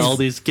of look at lives. all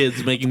these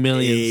kids making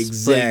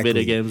millions playing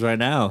video games right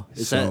now.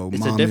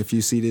 Mom, if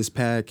you see this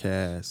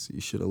podcast, you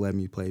should have let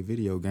me play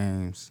video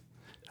games.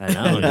 I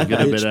know you're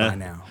gonna be by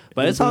now.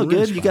 But it's all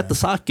good. You got the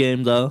sock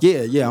game though.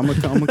 Yeah. I'm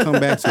gonna come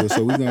back to it.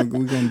 So we're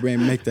gonna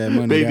make that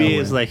money. Maybe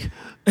that it's way.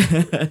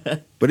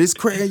 like, But it's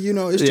crazy. You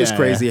know, it's just Yeah,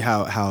 crazy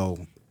how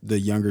the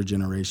younger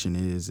generation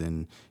is,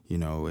 and you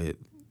know it.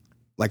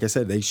 Like I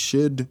said, they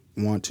should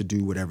want to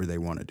do whatever they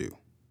want to do.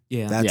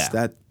 Yeah.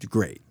 That's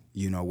great.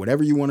 You know,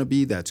 whatever you want to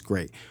be, that's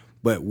great.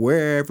 But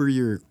wherever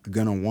you're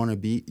gonna want to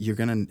be, you're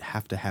gonna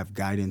have to have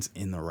guidance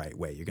in the right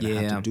way. You're gonna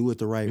have to do it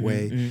the right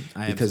way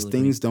because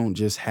things don't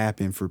just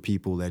happen for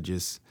people that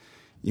just,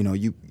 you know,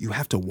 you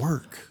have to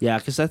work. yeah,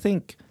 because I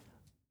think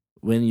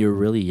when you're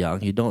really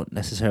young, you don't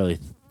necessarily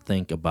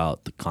think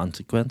about the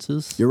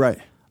consequences You're right.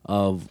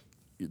 of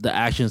the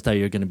actions that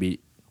you're gonna be.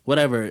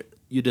 Whatever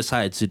you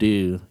decide to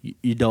do,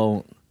 you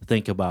don't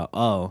think about,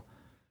 oh,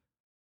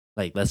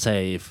 like let's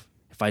say if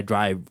I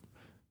drive,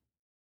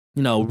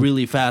 you know,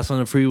 really fast on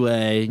the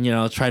freeway, you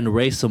know, trying to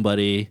race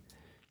somebody,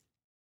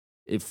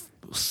 if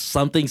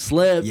something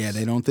slips, Yeah,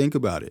 they don't think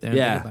about it. They don't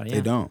Yeah. think about it,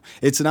 They don't.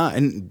 It's not,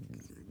 and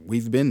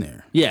we've been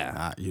there.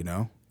 yeah. You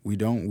know, we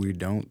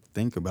don't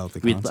think about the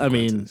I consequences.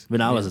 mean,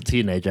 when I was a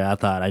teenager, I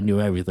thought I knew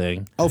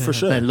everything. Oh, for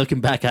sure, And looking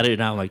back at it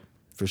now, I'm like,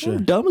 for sure.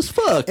 I'm dumb as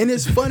fuck. And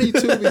it's funny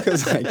too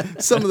because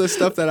like some of the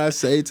stuff that I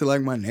say to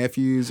like my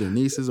nephews or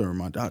nieces or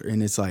my daughter,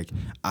 and it's like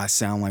I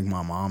sound like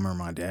my mom or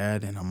my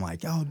dad, and I'm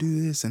like, "Y'all do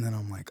this," and then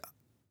I'm like,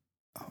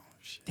 "Oh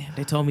shit." Damn,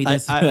 they told me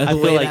this I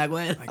feel way like back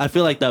when. I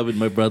feel like that with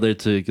my brother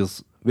too,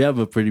 because we have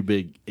a pretty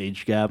big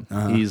age gap.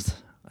 Uh-huh.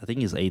 I think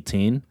he's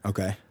 18,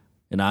 Okay,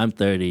 and I'm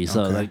 30,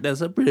 so Okay. like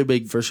that's a pretty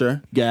big for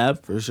sure,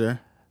 gap. for sure.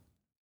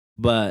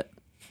 But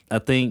I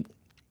think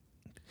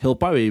he'll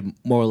probably be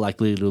more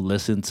likely to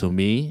listen to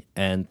me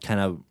and kind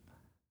of,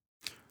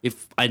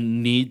 if I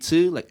need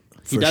to, like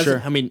he For doesn't.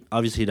 sure. I mean,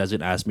 obviously he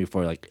doesn't ask me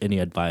for like any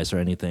advice or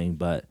anything,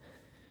 but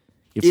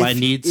if I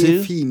need to,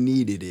 if he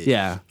needed it,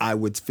 Yeah. I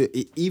would.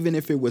 Even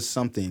if it was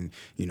something,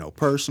 you know,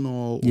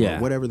 personal or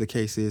Yeah. whatever the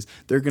case is,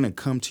 they're gonna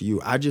come to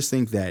you. I just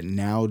think that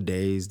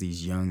nowadays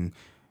these young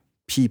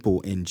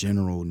people in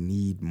general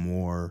need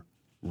more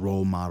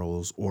role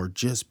models or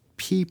just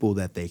people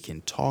that they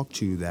can talk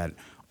to that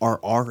are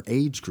our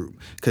age group.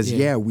 Because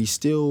we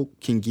still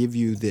can give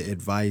you the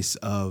advice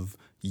of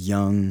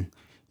young.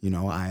 You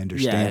know, I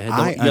understand. Yeah,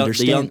 I the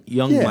understand.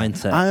 young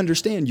mindset. I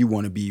understand you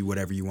want to be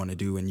whatever you want to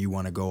do, and you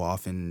want to go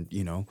off and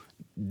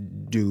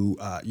do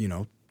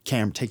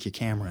take your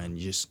camera and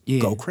just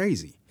go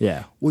crazy.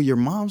 yeah, Well, your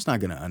mom's not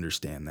going to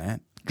understand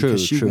that True,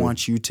 because she true.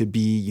 wants you to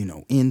be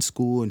in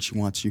school and she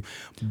wants you,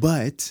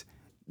 but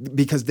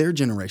because their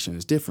generation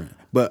is different.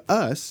 But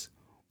us,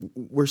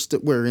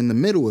 we're in the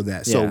middle of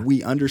that. So Yeah.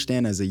 we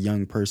understand as a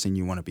young person,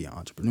 you want to be an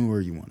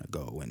entrepreneur, you want to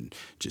go and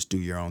just do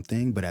your own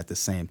thing. But at the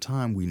same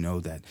time, we know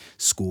that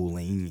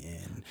schooling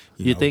and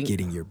You think-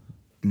 getting your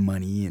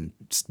money and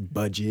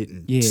budget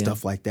and Yeah.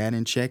 stuff like that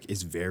in check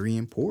is very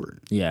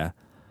important. yeah.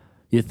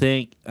 You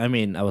think? I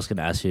mean, I was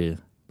gonna ask you,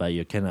 but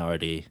you kind of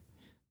already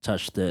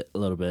touched it a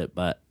little bit.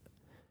 But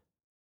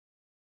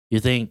you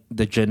think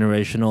the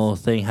generational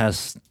thing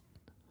has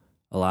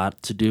a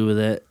lot to do with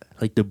it?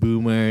 Like the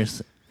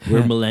boomers,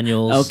 we're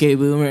millennials. Okay,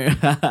 boomer.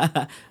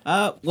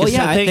 Well, 'Cause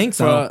yeah, I think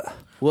so.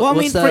 Well, I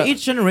mean, for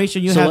each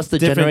generation, you so have what's the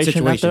different generation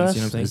situations. after us?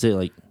 You know what I'm saying? Is it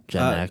like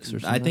Gen X or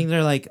something? I think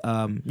they're like,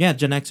 Gen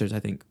Xers. I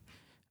think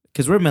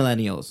because we're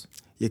millennials.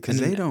 Yeah,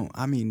 because And- they don't.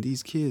 I mean,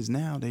 these kids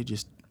now they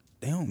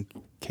don't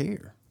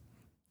care.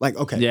 Like,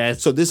 okay, Yeah,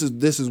 it's- So this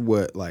is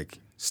what like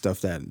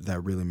stuff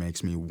that really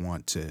makes me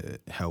want to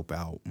help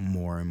out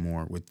more and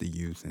more with the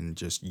youth and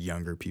just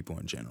younger people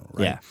in general.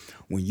 Right? Yeah.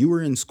 When you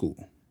were in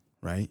school,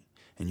 right,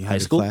 and you had High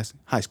the school? class,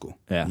 high school,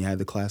 Yeah. and you had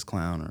the class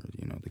clown or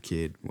the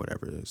kid,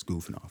 whatever, that's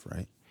goofing off,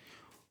 right?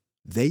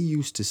 They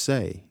used to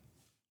say,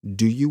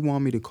 "Do you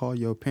want me to call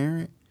your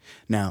parent?"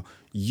 Now,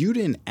 you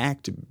didn't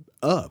act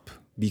up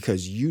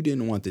because you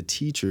didn't want the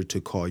teacher to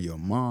call your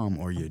mom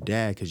or your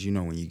dad because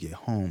when you get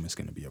home, it's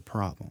going to be a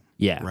problem.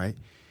 Yeah. Right?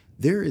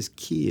 There is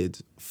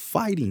kids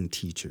fighting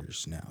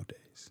teachers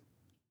nowadays.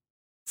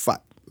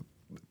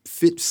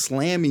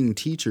 Slamming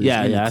teachers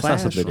Yeah, in yeah, the I saw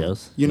some classroom.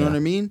 videos. You know Yeah. what I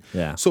mean?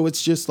 Yeah. So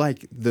it's just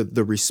like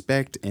the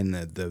respect and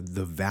the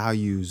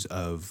values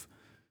of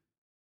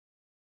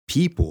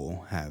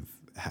people have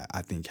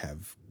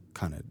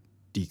kind of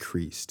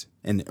decreased,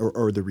 and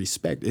or the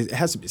respect. It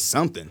has to be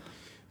something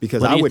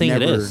because What do I you would think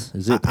never. it is?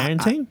 Is it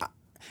parenting?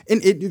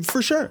 And it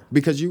for sure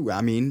because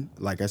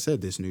like I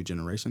said, this new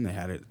generation they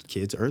had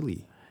kids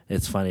early.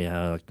 It's funny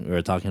how we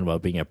were talking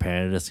about being a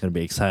parent. It's gonna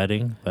be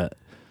exciting, but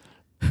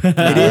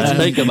It is.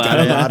 Think You about got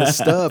it. a lot of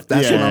stuff.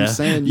 That's what Yeah. I'm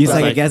saying. You got,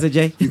 second like- guess it,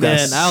 Jay?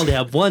 man, I only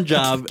have one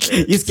job.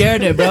 You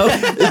scared it, bro.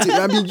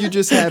 I mean, you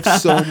just have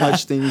so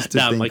much things to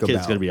Nah, think my kid's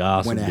about gonna be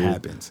awesome, when it dude.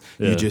 happens.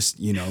 Yeah. You just,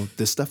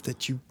 the stuff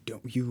that you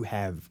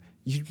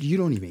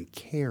don't even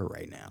care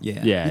right now.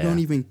 Yeah. Yeah, You don't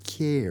even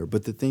care.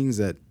 But the things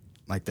that,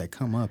 like that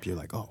come up, you're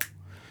like, oh,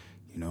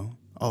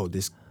 oh,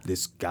 this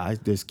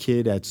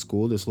kid at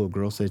school, this little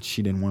girl said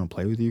she didn't want to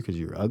play with you because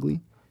you're ugly.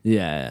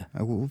 Yeah.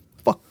 Well,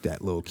 fuck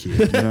that little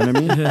kid. You know what I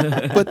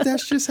mean? But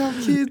that's just how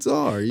kids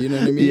are. You know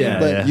what I mean? Yeah.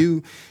 But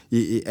you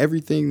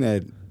everything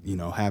that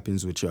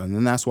happens with you, and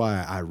then that's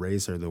why I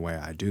raise her the way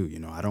I do.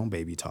 I don't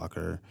baby talk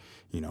her.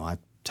 I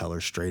tell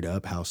her straight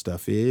up how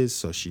stuff is,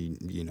 so she,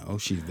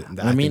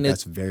 I think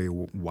that's very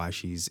why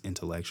she's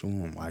intellectual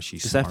and why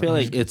she's smart. I feel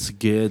like it's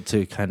good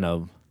to kind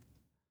of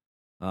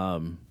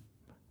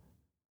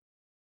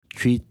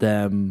treat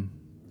them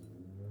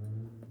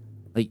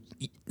like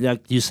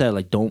you said,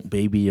 like, don't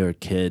baby your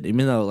kid.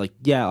 Even though, like,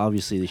 yeah,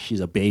 obviously she's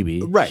a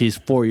baby, right? She's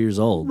 4 years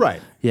old,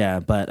 right? Yeah,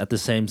 but at the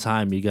same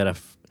time, you gotta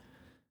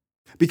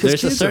because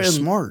there's kids a certain are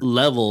smart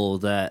level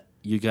that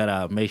you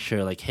gotta make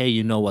sure, like, hey,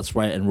 you know what's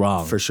right and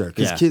wrong for sure.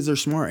 Because kids are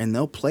smart and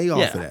they'll play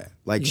off of that.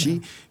 Like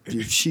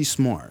she's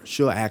smart.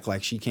 She'll act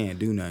like she can't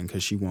do nothing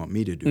because she want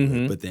me to do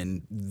it. But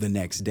then the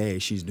next day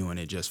she's doing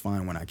it just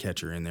fine when I catch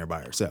her in there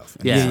by herself.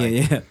 And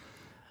Yeah.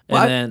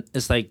 And then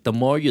it's like the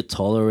more you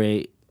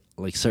tolerate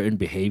like certain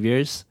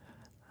behaviors,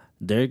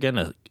 they're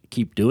gonna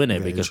keep doing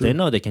it because they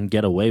know they can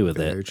get away with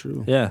it. Very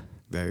true. Yeah.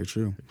 Very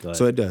true.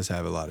 So it does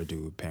have a lot to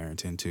do with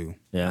parenting too.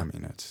 Yeah. I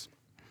mean, that's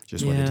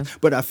just what it is.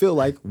 But I feel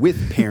like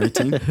with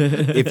parenting,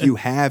 if you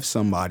have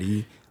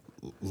somebody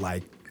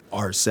like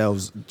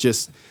ourselves,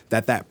 just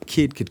that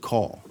kid could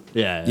call.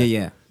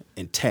 Yeah.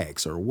 And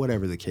text or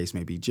whatever the case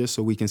may be, just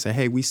so we can say,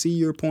 hey, we see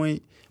your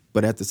point,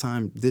 but at the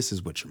time, this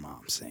is what your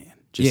mom's saying.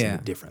 Just in a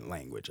different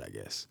language, I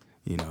guess.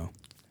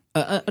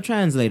 A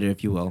translator,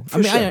 if you will.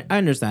 I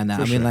understand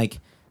that. Like,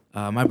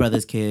 my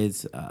brother's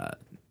kids,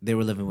 they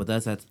were living with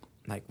us at,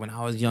 like, when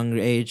I was younger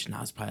age, and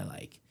I was probably,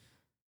 like,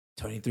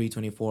 23,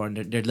 24, and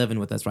they're living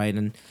with us, right?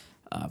 And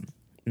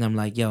I'm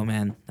like, yo,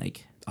 man,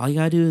 like, all you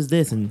gotta do is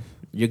this, and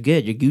you're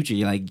good, you're Gucci.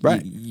 You're like,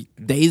 right.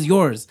 Day's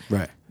yours.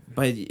 Right.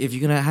 But if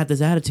you're gonna have this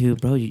attitude,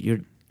 bro,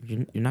 you're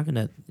not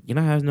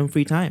having no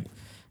free time.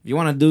 If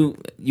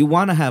you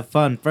wanna have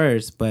fun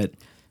first, but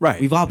right.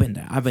 We've all been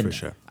there. I've been for there.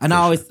 Sure. And I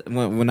always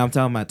when I'm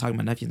talking to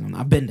my nephews,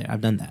 I've been there.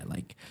 I've done that.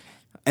 Like,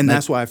 and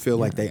that's why I feel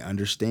like they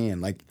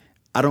understand. Like,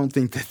 I don't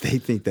think that they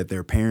think that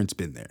their parents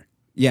been there.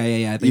 Yeah.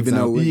 I think Even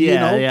so.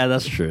 though,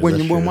 that's true.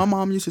 When my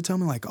mom used to tell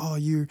me, like, oh,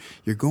 you're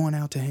going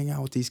out to hang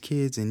out with these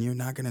kids and you're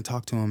not gonna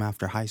talk to them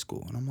after high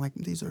school, and I'm like,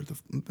 these are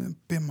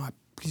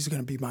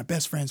gonna be my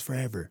best friends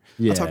forever.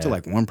 I talked to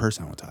like one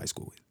person I went to high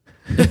school with.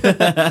 You know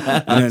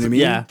what I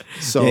mean? Yeah.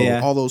 So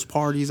all those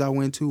parties I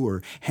went to,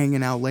 or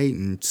hanging out late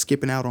and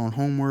skipping out on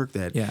homework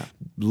that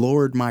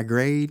lowered my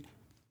grade,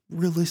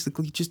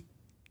 realistically, just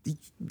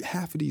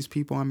half of these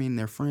people, I mean,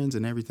 they're friends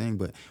and everything,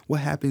 but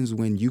what happens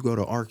when you go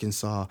to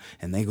Arkansas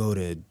and they go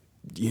to,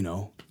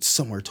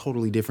 somewhere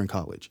totally different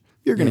college?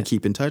 You're going to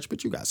keep in touch,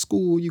 but you got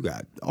school, you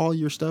got all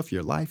your stuff,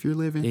 your life you're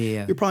living.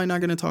 Yeah. You're probably not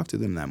going to talk to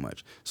them that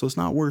much. So it's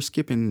not worth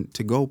skipping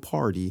to go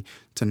party,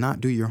 to not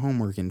do your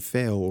homework and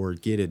fail or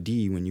get a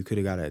D when you could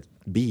have got a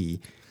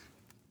B.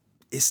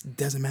 It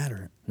doesn't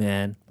matter.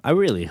 Man, I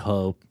really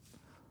hope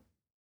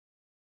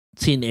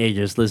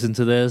teenagers listen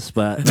to this,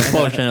 but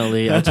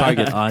unfortunately our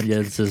target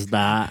audience is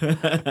not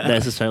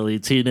necessarily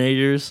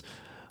teenagers.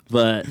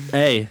 But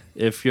hey,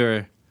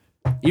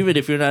 even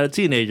if you're not a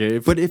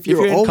teenager, but if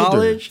you're in older,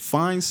 college,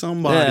 find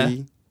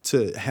somebody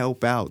to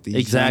help out these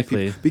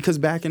exactly young people. Because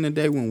back in the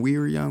day when we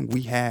were young,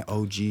 we had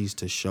OGs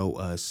to show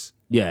us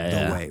the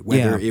way,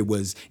 whether it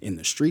was in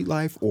the street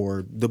life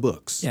or the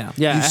books.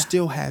 You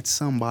still had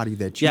somebody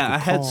that you could I call.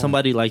 had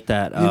somebody like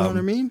that. You know what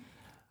I mean?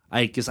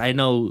 Because I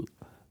know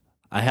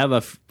I have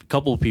a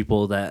couple of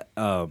people that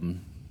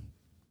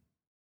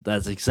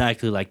that's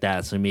exactly like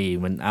that to me.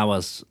 When I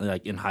was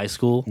like in high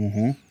school,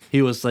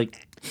 he was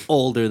like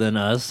older than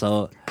us,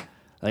 so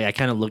like I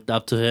kind of looked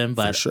up to him,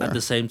 but at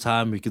the same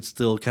time we could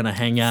still kind of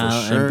hang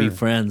out and be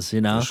friends,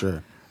 For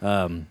sure.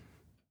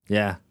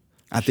 Yeah.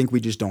 I think we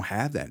just don't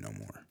have that no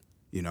more.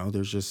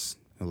 There's just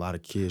a lot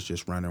of kids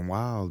just running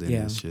wild, and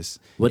it's just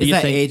what do you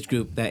think? Age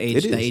group, that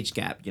age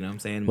gap. You know what I'm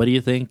saying? What do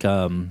you think?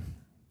 To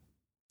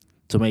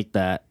make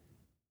that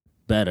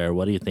better,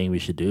 what do you think we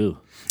should do?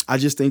 I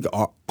just think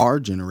our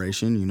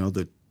generation,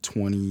 the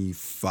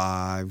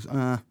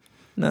 25.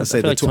 Let's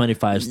say the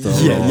 25 still.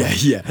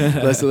 Yeah.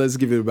 Let's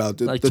give it about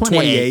the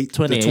 28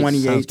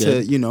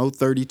 to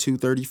 32,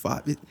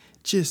 35.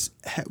 Just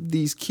have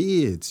these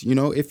kids.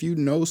 If you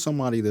know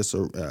somebody that's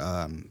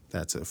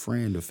a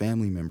friend, a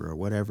family member, or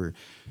whatever,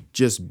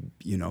 just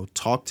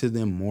talk to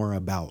them more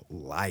about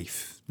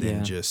life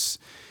than just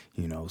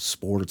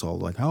sports. All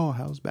like, oh,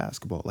 how's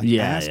basketball? Like,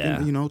 ask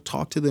them,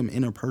 talk to them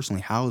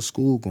interpersonally. How is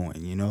school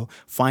going?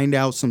 Find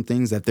out some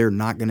things that they're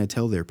not going to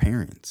tell their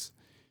parents.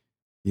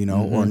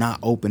 Or not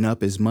open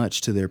up as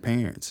much to their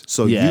parents.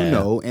 So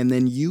and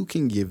then you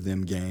can give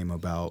them game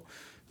about,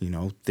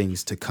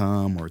 things to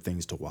come or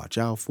things to watch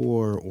out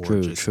for,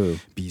 or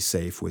be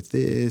safe with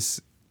this.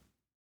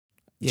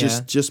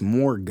 Yeah. Just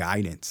more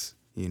guidance.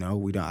 I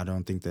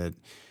don't think that,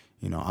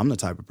 I'm the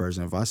type of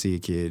person, if I see a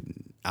kid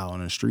out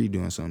on the street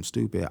doing something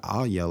stupid,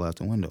 I'll yell out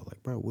the window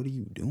like, bro, what are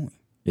you doing?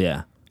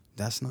 Yeah.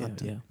 that's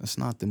not Yeah, that's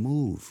not the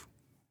move.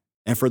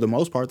 And for the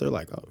most part, they're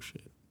like, oh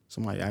shit,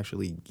 somebody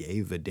actually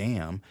gave a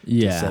damn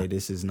to say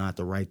this is not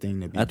the right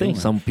thing to be doing. I think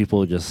some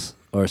people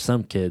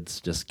some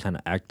kids just kind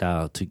of act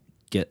out to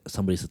get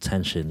somebody's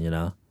attention, you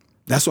know?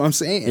 That's what I'm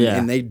saying. Yeah.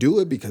 And they do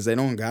it because they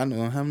don't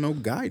have no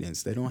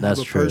guidance. They don't have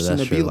a person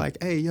to be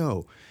like, hey,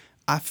 yo,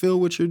 I feel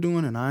what you're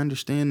doing and I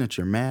understand that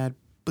you're mad,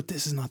 but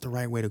this is not the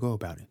right way to go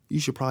about it. You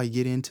should probably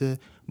get into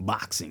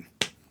boxing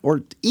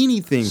or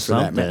anything for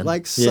that matter.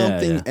 Like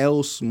something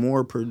else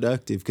more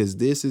productive, because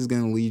this is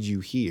going to lead you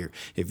here.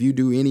 If you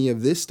do any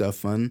of this stuff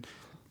fun,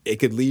 it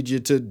could lead you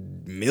to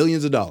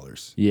millions of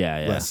dollars.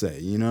 Yeah. Let's say,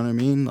 you know what I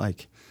mean?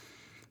 Like,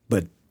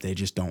 but they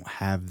just don't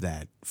have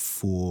that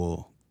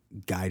full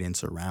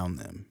guidance around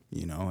them.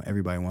 You know,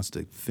 everybody wants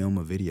to film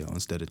a video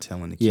instead of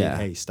telling the kid,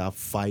 hey, stop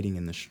fighting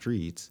in the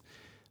streets.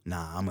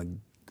 Nah, I'm going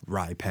to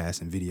ride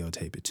past and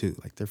videotape it too.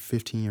 Like, they're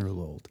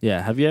 15-year-old.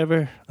 Yeah. Have you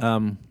ever,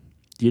 do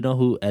you know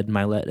who Ed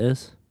Milet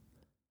is?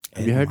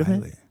 Have you heard of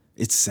him?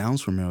 It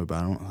sounds familiar, but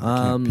I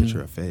can't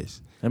picture a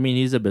face. I mean,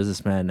 he's a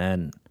businessman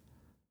and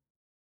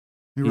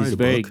he's a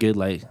very book? good.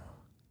 Like,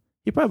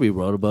 he probably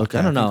wrote a book. Okay,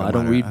 I don't know. I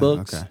don't read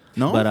books. Okay.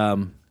 No? But,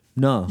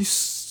 no. You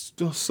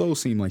so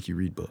seem like you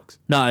read books.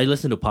 No, I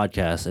listen to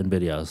podcasts and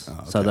videos.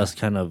 Oh, okay. So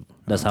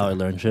that's how I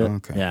learn shit.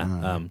 Okay.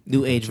 Yeah.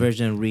 New age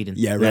version of reading.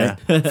 Yeah, right.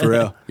 For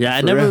real. Yeah,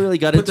 I For never real. really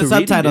got Put into the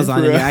subtitles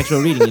reading. on in your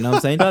actual reading. You know what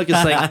I'm saying? No,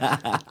 because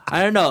like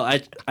I don't know.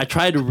 I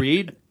try to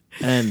read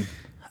and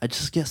I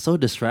just get so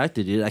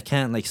distracted, dude. I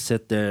can't like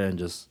sit there and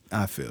just.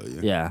 I feel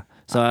you. Yeah.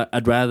 So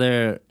I'd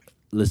rather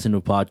listen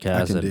to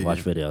podcasts and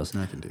watch it. videos.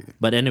 I can dig it.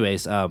 But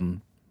anyways,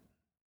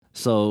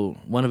 so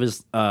one of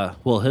his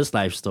his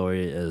life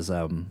story is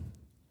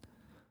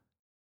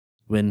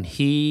when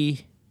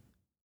he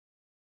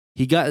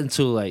got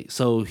into like,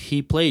 so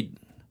he played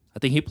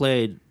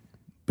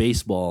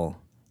baseball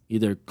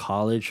either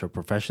college or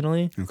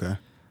professionally, Okay.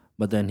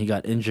 but then he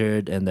got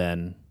injured, and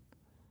then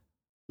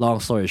long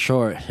story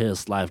short,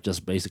 his life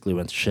just basically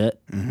went to shit.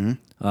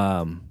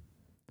 Mm-hmm.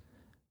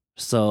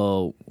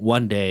 So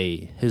one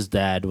day his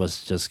dad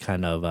was just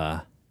kind of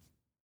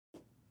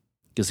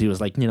because he was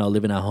like, you know,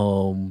 living at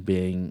home,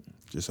 being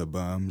Just a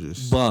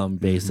bum.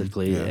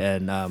 basically. Yeah.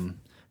 And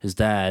his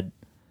dad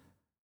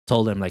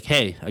told him like,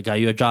 hey, I got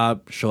you a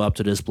job, show up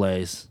to this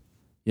place,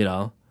 you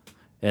know.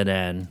 And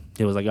then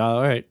he was like, oh,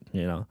 all right,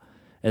 you know.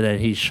 And then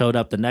he showed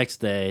up the next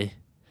day,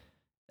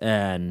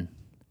 and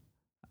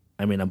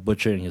I mean, I'm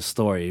butchering his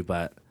story,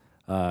 but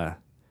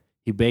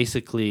he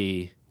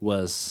basically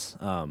was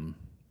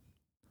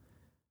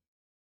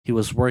he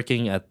was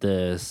working at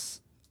this,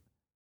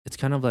 it's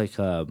kind of like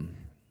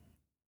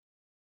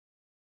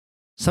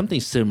something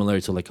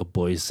similar to like a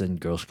boys and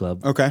girls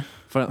club. Okay.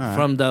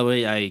 From the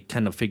way I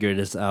kind of figured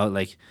this out,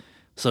 like,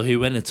 so he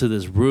went into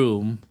this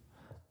room,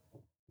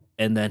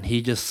 and then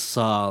he just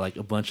saw like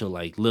a bunch of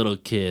like little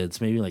kids,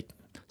 maybe like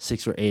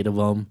 6 or 8 of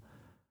them,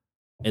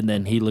 and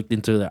then he looked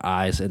into their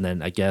eyes, and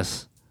then I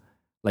guess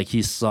like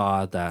he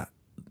saw that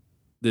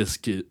this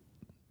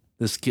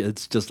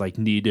kid's just like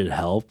needed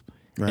help,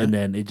 Right. and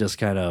then it just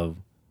kind of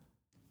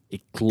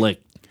it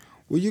clicked.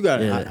 Well, you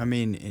got. Yeah. I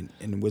mean,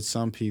 and with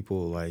some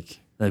people, like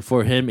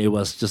for him, it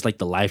was just like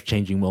the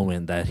life-changing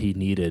moment that he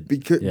needed.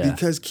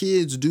 because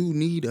kids do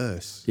need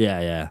us.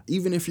 Yeah.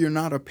 Even if you're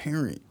not a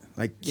parent,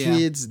 like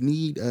kids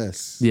need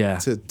us. Yeah.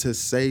 To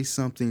say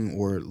something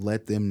or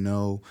let them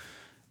know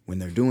when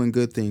they're doing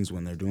good things,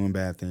 when they're doing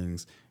bad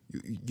things.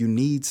 You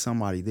need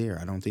somebody there.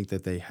 I don't think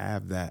that they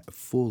have that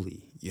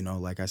fully. You know,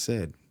 like I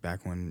said,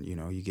 back when, you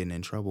know, you're getting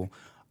in trouble,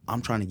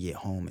 I'm trying to get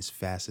home as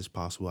fast as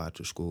possible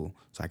after school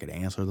so I could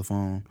answer the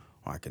phone,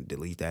 or I can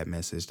delete that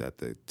message that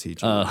the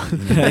teacher.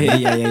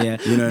 yeah.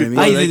 You know what I mean?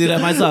 I used to do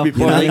that myself.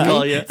 Before they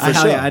call you.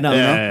 I know.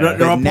 Yeah.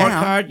 The report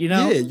Now- card, you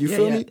know? Yeah, you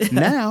feel me?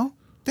 Now,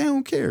 they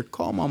don't care.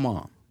 Call my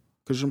mom.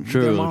 Because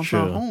their mom's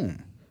not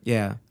home.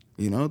 Yeah.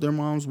 You know, their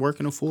mom's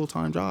working a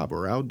full-time job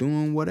or out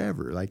doing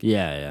whatever. Like,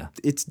 Yeah.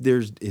 it's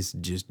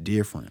just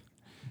different.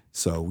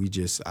 So we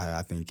just,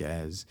 I think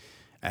as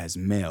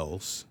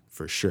males,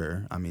 for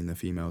sure. I mean, the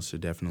females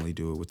should definitely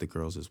do it with the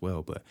girls as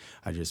well. But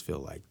I just feel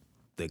like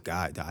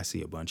I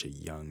see a bunch of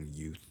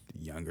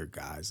younger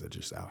guys that are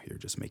just out here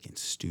just making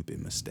stupid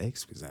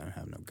mistakes because they don't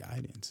have no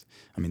guidance.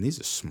 I mean, these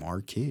are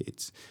smart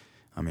kids.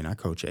 I mean, I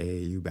coach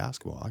AAU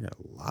basketball. I got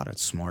a lot of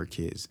smart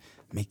kids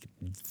make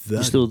the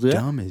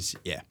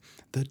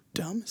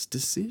dumbest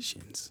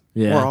decisions.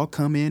 Yeah. Or I'll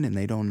come in and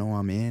they don't know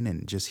I'm in,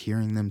 and just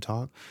hearing them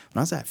talk.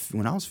 When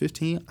I was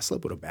 15, I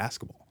slept with a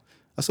basketball.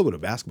 I slept with a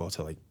basketball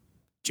till like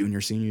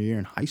junior, senior year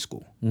in high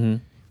school.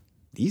 Mm-hmm.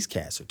 These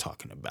cats are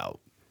talking about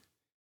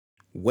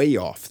way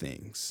off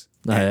things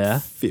Oh, at yeah?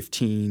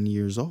 15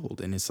 years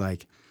old. And it's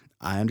like,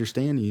 I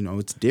understand, you know,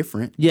 it's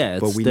different. Yeah,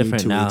 it's but we different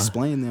need to now.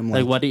 explain them.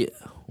 Like,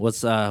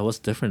 what's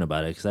different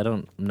about it? Because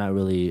I'm not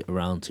really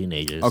around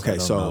teenagers. Okay, I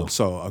don't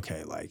know.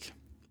 okay, like,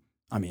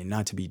 I mean,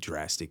 not to be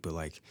drastic, but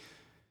like,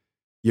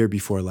 year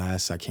before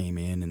last, I came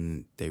in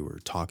and they were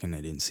talking.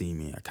 They didn't see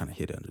me. I kind of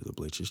hid under the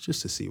bleachers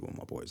just to see what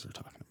my boys are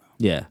talking about.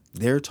 Yeah.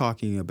 They're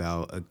talking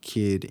about a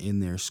kid in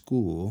their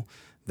school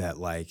that,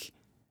 like,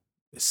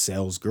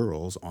 sells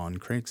girls on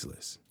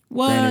Craigslist.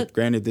 What?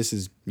 Granted, this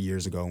is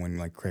years ago when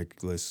like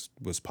Craigslist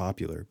was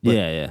popular. But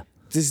Yeah.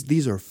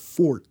 these are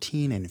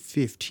 14 and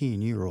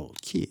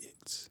 15-year-old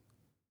kids.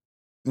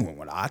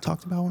 What I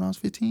talked about when I was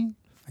 15,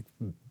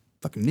 like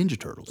fucking Ninja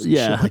Turtles, and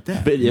shit like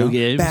that. Video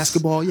games,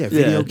 basketball,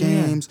 video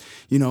games.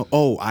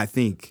 I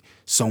think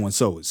so and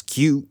so is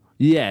cute.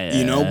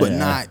 But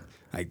not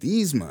like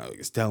these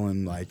motherfuckers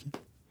telling like,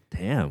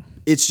 damn,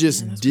 it's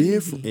just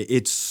different.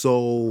 It's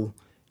so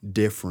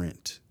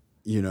different.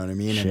 You know what I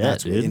mean?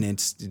 Shit,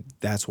 and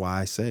that's why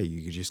I say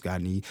you just got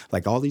to need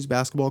like all these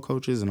basketball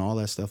coaches and all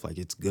that stuff. Like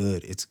it's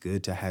good. It's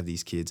good to have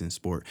these kids in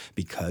sport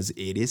because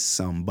it is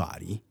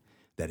somebody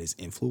that is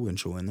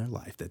influential in their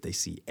life that they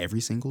see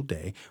every single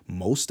day,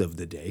 most of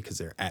the day because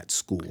they're at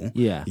school.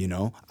 Yeah.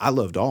 I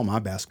loved all my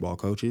basketball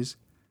coaches,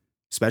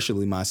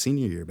 especially my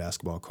senior year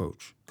basketball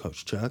coach,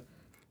 Coach Chuck.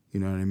 You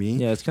know what I mean?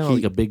 Yeah, it's kind of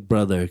like a big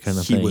brother kind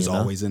of thing. He was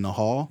always in the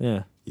hall.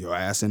 Yeah. Your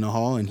ass in the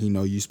hall, and he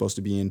know you're supposed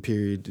to be in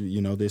period,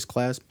 this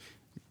class.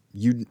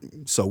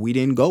 So we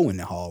didn't go in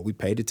the hall. We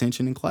paid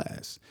attention in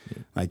class.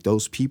 Yeah. Like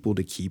those people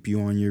to keep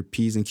you on your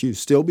P's and Q's.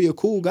 Still be a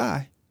cool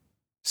guy.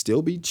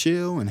 Still be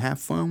chill and have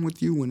fun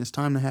with you when it's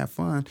time to have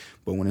fun.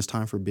 But when it's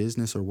time for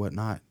business or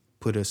whatnot,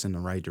 put us in the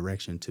right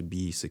direction to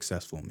be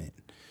successful men.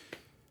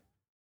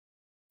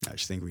 I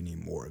just think we need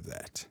more of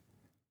that.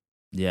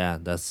 Yeah,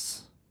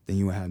 that's... Then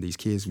you would have these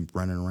kids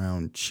running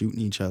around shooting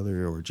each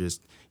other or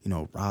just,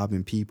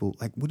 robbing people.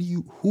 Like,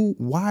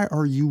 why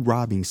are you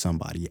robbing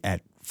somebody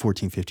at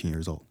 14, 15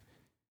 years old?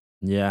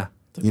 Yeah.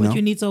 What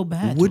you need so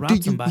bad to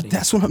rob somebody?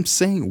 That's what I'm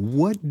saying.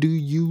 What do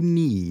you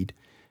need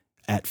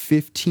at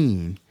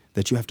 15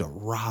 that you have to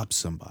rob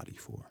somebody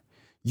for?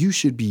 You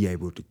should be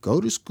able to go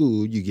to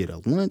school, you get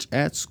a lunch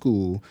at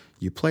school,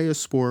 you play a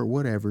sport,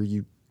 whatever,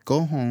 you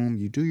go home,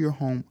 you do your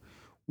home.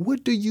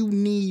 What do you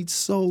need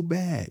so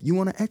bad? You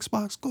want an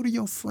Xbox? Go to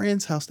your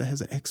friend's house that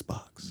has an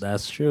Xbox.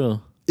 That's true.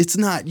 It's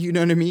not, you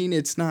know what I mean?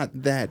 It's not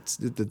that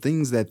the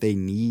things that they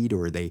need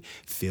or they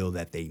feel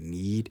that they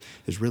need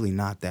is really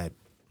not that.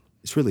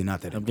 It's really not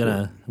that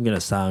important. I'm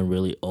gonna sound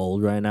really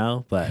old right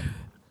now, but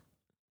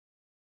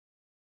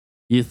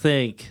you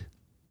think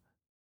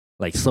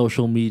like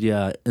social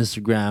media,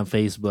 Instagram,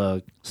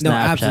 Facebook, Snapchat. No,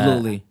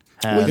 absolutely.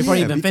 Before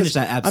you even finish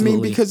that, absolutely. I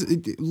mean,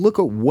 because look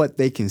at what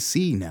they can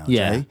see now,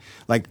 Jay.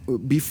 Like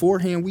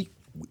beforehand,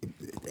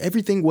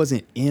 everything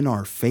wasn't in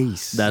our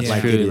face. That's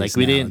true. Like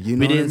we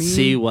didn't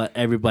see what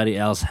everybody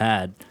else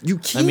had. You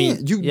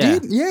can't.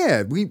 Did.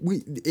 Yeah.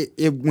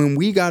 When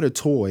we got a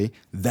toy,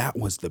 that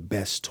was the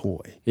best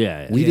toy.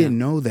 Yeah. We didn't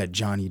know that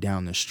Johnny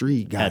down the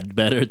street got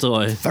better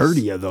toys,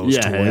 30 of those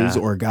toys,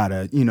 or got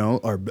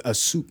or a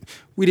suit.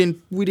 We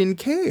didn't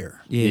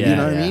care. Yeah. You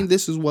know what I mean?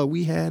 This is what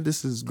we had.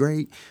 This is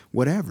great.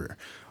 Whatever.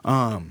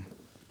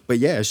 But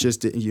yeah, it's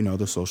just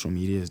the social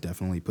media is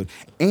definitely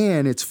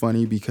and it's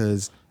funny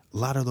because a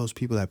lot of those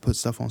people that put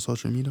stuff on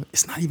social media,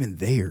 it's not even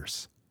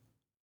theirs.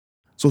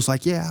 So it's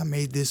like, I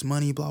made this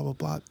money, blah, blah,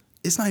 blah.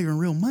 It's not even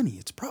real money.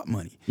 It's prop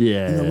money.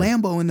 Yeah. And the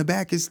Lambo in the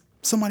back is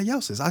somebody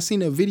else's. I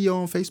seen a video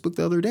on Facebook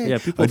the other day. Yeah,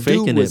 people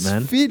faking it,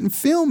 man.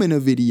 Filming a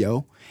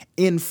video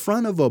in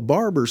front of a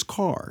barber's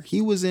car.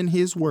 He was in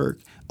his work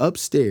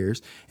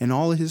upstairs, and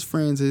all of his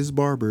friends, his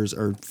barbers,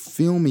 are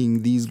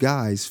filming these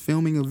guys,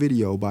 filming a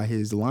video by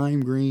his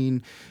lime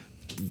green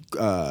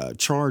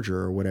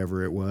Charger or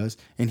whatever it was,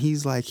 and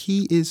he's like,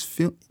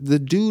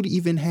 the dude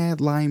even had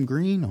lime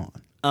green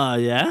on.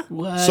 Yeah.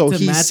 What? So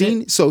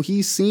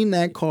he's seen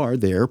that car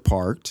there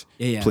parked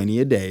plenty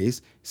of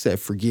days. Said,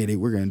 forget it,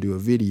 we're gonna do a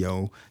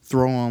video,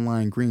 throw on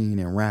lime green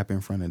and rap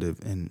in front of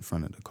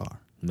the car.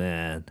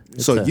 Man.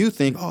 So you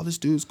think, this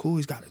dude's cool,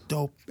 he's got a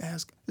dope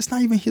ass. It's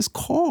not even his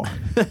car.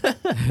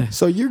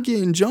 So you're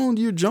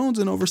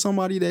jonesing over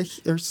somebody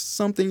or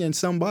something and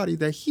somebody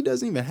that he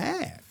doesn't even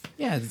have.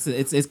 Yeah,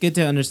 it's good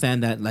to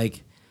understand that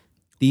like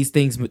these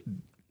things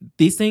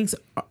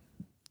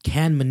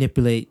can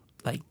manipulate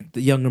like the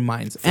younger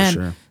minds,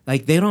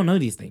 like they don't know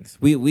these things.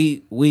 We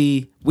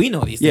know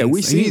these things. Yeah,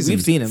 we've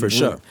seen them for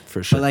sure.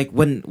 But like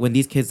when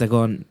these kids that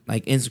go on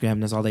like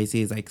Instagram, that's all they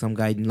see is like some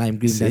guy in lime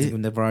green dancing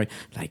in the Ferrari.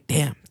 Like,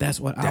 damn, that's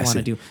what I want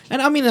to do.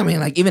 And I mean,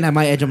 like even at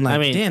my age, I'm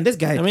like, damn, this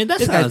guy.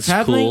 This guy's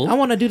traveling. Cool. I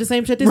want to do the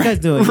same shit this guy's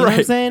doing. You know what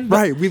I'm saying?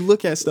 Right. We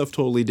look at stuff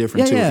totally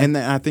different too, and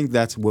I think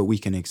that's what we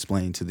can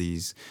explain to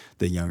the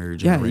younger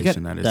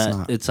generation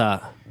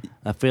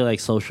I feel like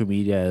social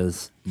media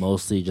is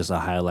mostly just a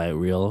highlight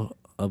reel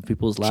of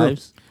people's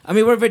lives. I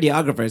mean, we're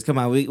videographers. Come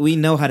on, we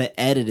know how to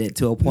edit it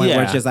to a point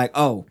where it's just like,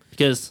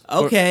 because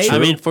okay.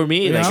 For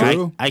me,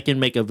 I can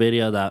make a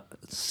video that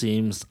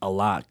seems a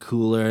lot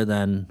cooler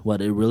than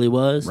what it really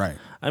was. Right.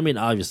 I mean,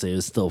 obviously,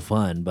 it's still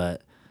fun,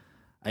 but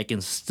I can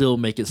still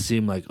make it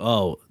seem like,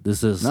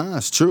 this is. Nah,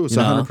 it's true. It's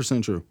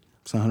 100% true.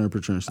 It's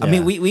 100% true. I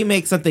mean, we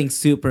make something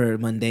super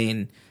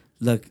mundane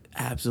look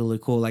absolutely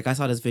cool. Like I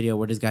saw this video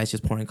where this guy's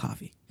just pouring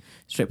coffee,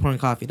 straight pouring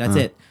coffee. That's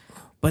it.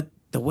 But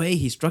the way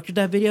he structured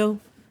that video,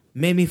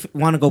 made me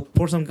want to go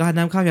pour some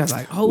goddamn coffee. I was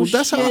like, oh, Well,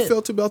 that's shit. how I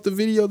felt about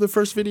the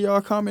first video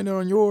I commented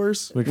on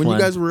yours. Which when one?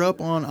 you guys were up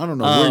on, I don't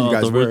know where you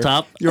guys the were.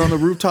 rooftop? You're on the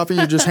rooftop and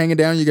you're just hanging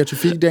down. You got your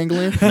feet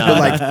dangling. You're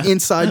like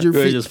inside your We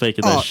were feet. just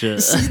faking that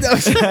shit.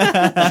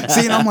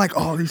 See, and I'm like,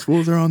 oh, these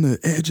fools are on the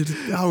edge of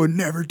the, I would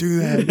never do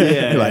that.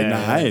 You're like,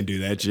 nah, I didn't do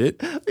that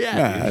shit.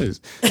 Yeah. Nah,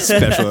 it's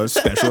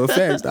special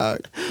effects,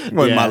 dog.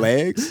 With Yeah. my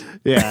legs.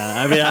 Yeah,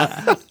 I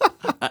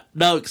mean,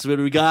 no, because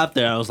when we got up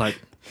there, I was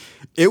like,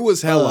 It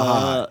was hella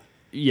hot.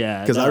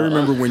 yeah, Because I no.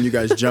 remember when you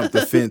guys jumped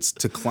the fence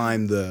to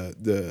climb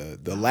the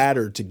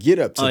ladder to get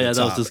up to Oh, the yeah, top.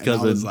 that was his and I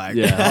was cousin. like,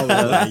 Yeah. I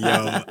was like,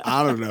 yo,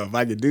 I don't know if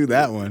I could do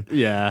that one.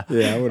 Yeah,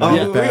 Yeah, I would Oh,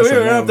 have we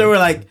were up there. We're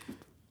like,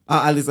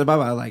 at least my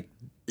mom, like,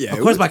 Yeah, of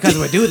it course was- my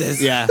cousin would do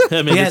this. yeah.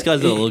 I mean, Yeah, this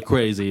guy's a little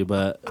crazy,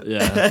 but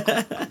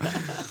yeah.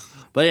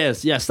 But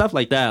yeah, stuff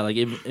like that. Like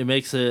it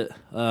makes it.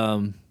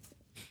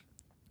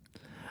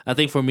 I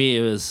think for me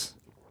it was.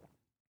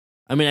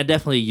 I mean, I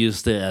definitely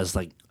used it as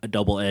like a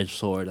double-edged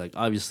sword. Like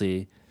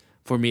obviously,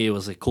 for me it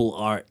was a cool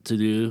art to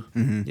do,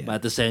 Mhm. but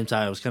at the same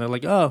time, it was kind of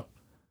like, oh,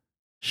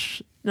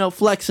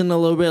 flexing a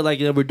little bit. Like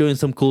we're doing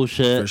some cool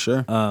shit. For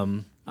sure. I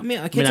mean, I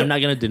mean, I'm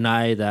not gonna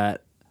deny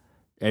that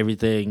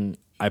everything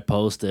I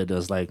posted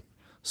was like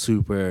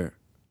super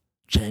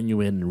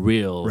genuine and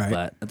real, Right,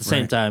 but at the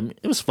same right. time,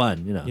 it was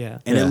fun, you know. Yeah.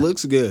 And Yeah. it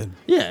looks good.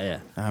 Yeah.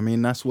 I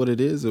mean, that's what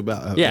it is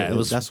about. Yeah, it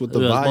was. That's what the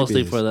it was vibe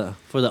mostly is.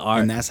 for the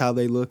art. And that's how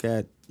they look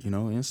at,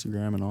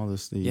 Instagram and all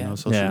this, Yeah.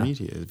 social Yeah.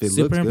 media. If it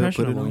Super looks good, put it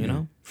impressionable, on you there.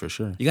 know? For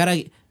sure. You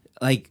gotta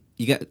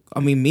I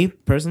mean, me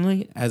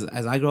personally, as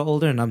I grow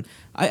older, and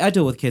I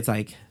deal with kids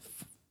like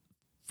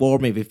 4,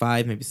 maybe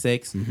 5, maybe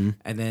 6, Mhm.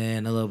 and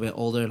then a little bit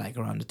older, like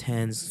around the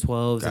 10s,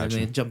 12s, Gotcha. and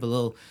then jump a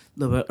little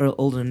bit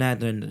older than that,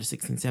 then the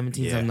 16,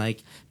 17s. Yeah. I'm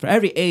like, for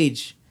every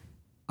age,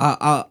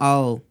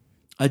 I'll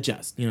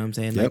adjust. You know what I'm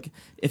saying? Yep. Like,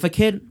 if a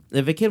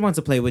kid wants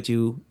to play with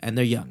you and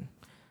they're young,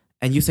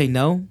 and you say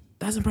no,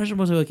 that's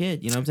impressionable to a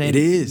kid. You know what I'm saying? It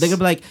is. They're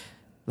gonna be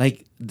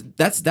like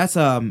that's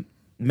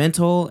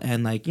mental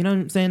and like, you know what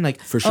I'm saying? Like,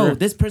 For sure. oh,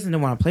 this person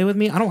didn't want to play with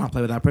me. I don't want to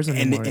play with that person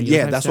And, anymore. and You know,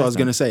 yeah, type that's what I was stuff.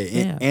 gonna say.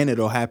 Yeah. And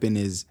it'll happen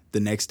is the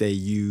next day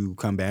you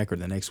come back or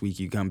the next week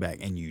you come back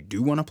and you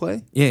do want to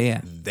play. Yeah.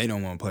 They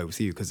don't want to play with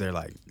you because they're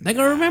like, They're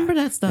gonna remember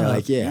that stuff. they're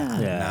like,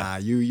 yeah, Yeah. nah,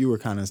 you were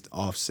kind of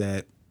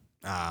offset.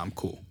 I'm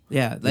cool.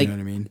 Yeah, like, you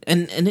know what I mean?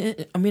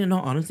 and I mean, in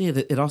all honesty,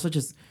 it also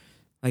just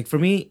like for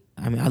me.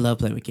 I mean, I love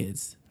playing with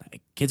kids.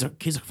 Like, kids are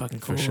fucking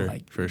cool. sure,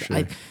 Like, for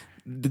sure.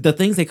 The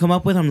things they come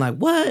up with, I'm like,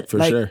 what? For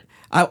like, sure.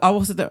 I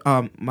will sit there.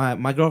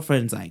 My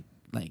girlfriend's like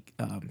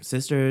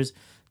sisters.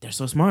 They're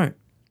so smart.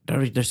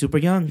 They're super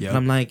young. Yep. And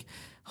I'm like,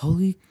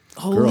 holy,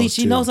 Girls,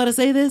 she too. knows how to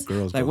say this.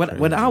 Girls like go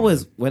when crazy, I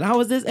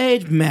was this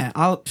age, man,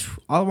 all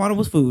I wanted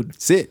was food.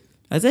 Sit.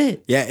 That's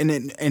it. Yeah,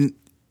 and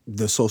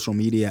the social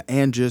media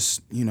and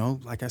just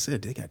like I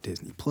said, they got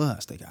Disney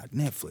Plus, they got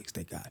Netflix,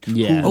 they got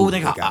Yeah. Hulu, Oh, they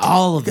got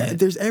all of it.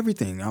 There's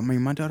everything. I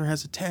mean, my daughter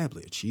has a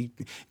tablet.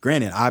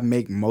 Granted, I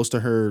make most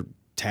of her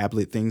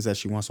tablet things that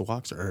she wants to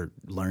watch are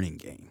learning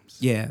games.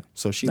 Yeah.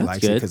 So she That's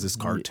likes it good. because it's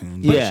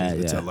cartoons. Yeah,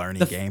 It's a yeah.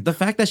 learning game. The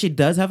fact that she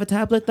does have a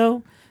tablet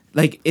though,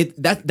 like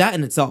that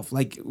in itself,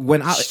 like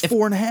when I She's if,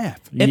 4.5.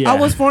 if Yeah. I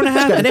was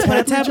 4.5 and they put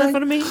a tablet in Jack?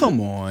 front of me,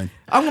 Come on.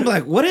 I'm gonna be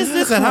like, what is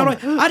this? And how do I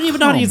didn't even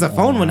know how to use a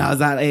phone when I was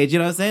that age. You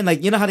know what I'm saying?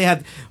 Like, you know how they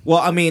had. Well,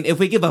 I mean, if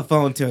we give a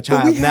phone to a But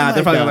child we had now,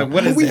 they're probably like, like,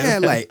 what is we this?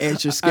 had like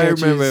extra I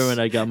sketches. remember when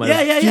I got my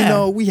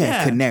yeah. We had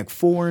Yeah. Connect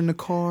 4 in the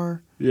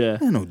car. yeah.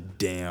 Ain't no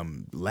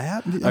damn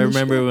lap. I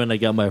remember when I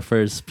got my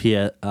first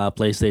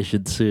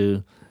PlayStation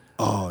 2.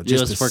 Oh, It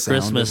just was the for sound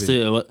Christmas of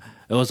it. too.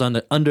 It was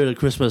under the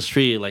Christmas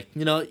tree. Like,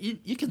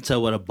 you can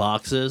tell what a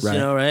box is. Right. You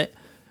know, right?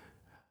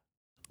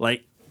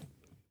 Like,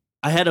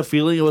 I had a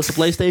feeling it was a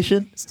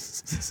PlayStation,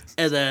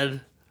 and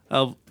then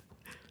I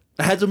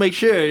had to make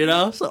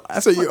sure. So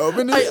So you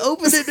opened it? I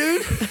opened it,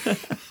 dude.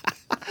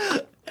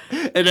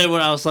 And then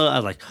when I was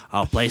like,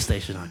 oh,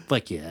 PlayStation. I'm like,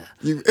 fuck yeah.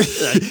 You- I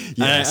that's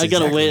gotta exactly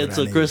wait what I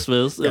until needed.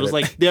 Christmas. It was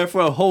Gotta- like there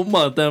for a whole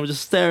month. And I'm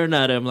just staring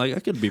at him like I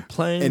could be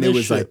playing. and this it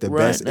was like shit the right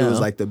best. It was now.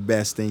 like the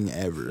best thing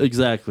ever.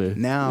 exactly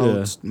Now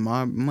Yeah. it's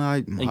my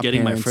and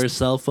getting parents, my first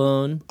cell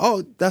phone.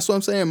 Oh, that's what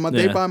I'm saying.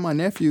 They Yeah. buy my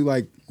nephew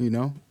like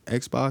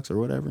Xbox or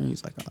whatever, and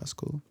he's like, oh, that's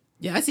cool.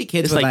 Yeah, I see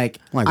kids It's with like-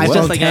 like iPhone what?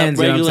 Just like 10s. a You know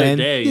what I'm regular saying?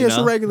 day. Yeah, You it's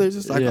know? a regular. It's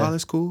just like, Yeah. oh,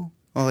 that's cool.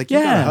 Oh, like you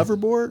Yeah. got a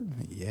hoverboard?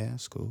 Yeah,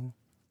 it's cool.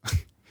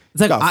 It's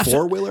like Got I a should-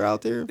 4-wheeler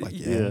out there? Like,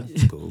 yeah,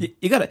 it's cool.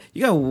 you got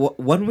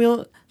one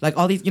wheel, like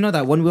all these,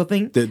 that one wheel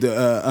thing. The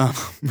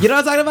You know what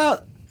I'm talking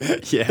about?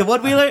 yeah, The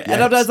one wheeler,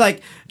 and I'm yes. just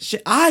like,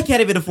 shit, I can't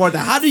even afford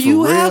that. How do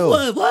you have real.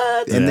 one?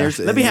 What? And there's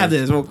Let me have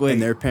this real quick.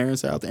 And their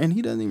parents are out there, and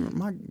he doesn't even.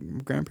 My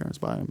grandparents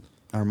buy him,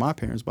 or my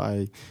parents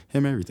buy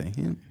him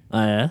everything.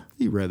 Oh yeah.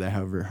 He read that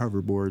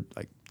hoverboard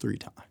like 3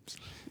 times,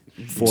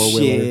 4-wheeler,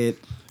 Shit.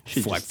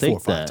 Should like just 4 or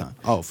take 5 that. times.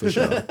 Oh, for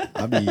sure.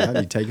 I'd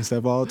be taking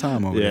stuff all the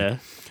time over Yeah. there.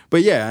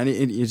 But yeah, and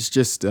it's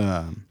just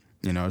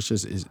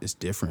it's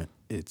different.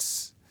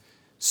 It's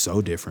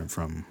so different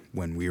from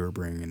when we were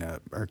bringing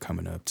up or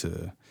coming up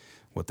to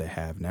what they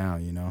have now.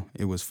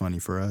 It was funny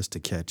for us to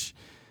catch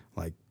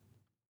like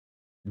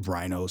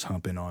rhinos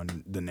humping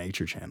on the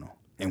Nature Channel.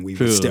 and we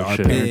True, would still our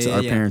sure. parents Yeah,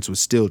 our yeah. parents would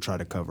still try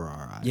to cover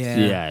our eyes. Yeah,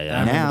 Yeah, I yeah.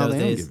 remember Now those they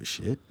don't days. give a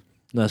shit.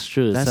 That's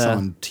true. That's It's,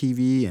 on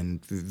TV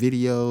and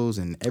videos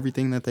and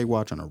everything that they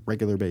watch on a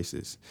regular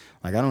basis.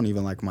 Like I don't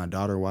even like my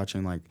daughter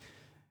watching like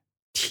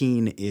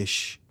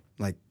teen-ish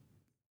like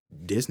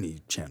Disney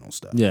Channel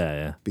stuff. Yeah,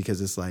 yeah.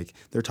 Because it's like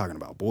they're talking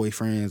about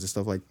boyfriends and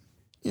stuff like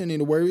you don't need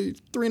to worry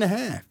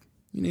 3.5.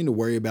 You need to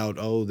worry about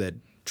that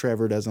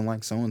Trevor doesn't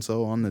like so and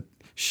so on the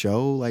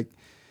show. Like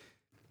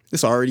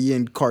it's already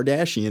in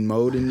Kardashian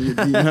mode, and you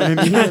know what I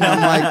mean. And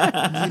I'm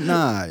like,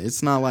 nah,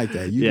 it's not like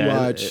that. You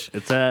watch,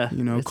 it's a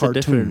it's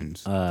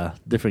cartoons. a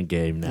different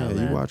game now. Yeah,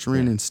 man. you watch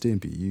Ren and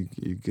Stimpy.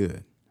 You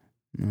good.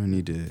 You don't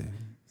need to.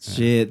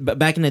 Shit, but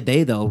back in the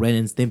day though, Ren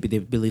and Stimpy, they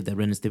believed that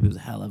Ren and Stimpy was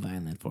hella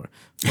violent for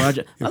our, look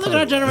at our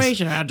probably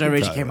generation. Our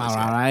generation came out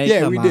all right. Yeah,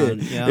 Come we on,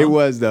 did. you know? It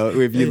was though.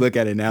 If you look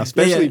at it now,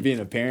 especially Yeah. being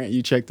a parent,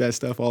 you check that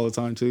stuff all the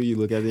time too. You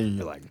look at it and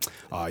you're like,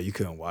 oh, you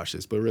couldn't watch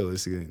this, but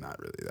realistically, not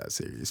really that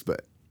serious.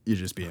 But you're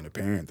just being a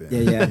parent then. Yeah,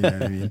 yeah. You know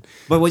what I mean?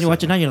 But when you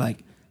watch it now, you're like,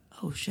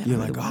 oh shit, You're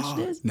I like, watch oh,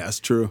 this. that's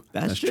true.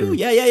 That's true.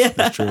 Yeah.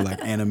 That's true.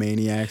 Like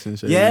Animaniacs and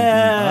shit.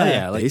 Yeah. Oh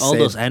yeah, like They all said-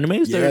 those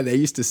animes. Yeah, they're- they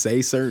used to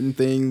say certain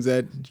things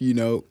that,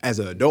 as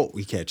an adult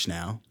we catch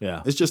now.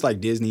 Yeah. It's just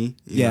like Disney.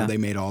 You Yeah. know, they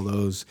made all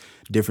those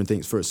different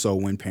things for it. So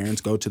when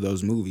parents go to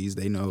those movies,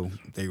 they know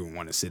they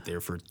want to sit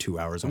there for 2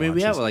 hours I and mean, watch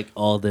we have this. like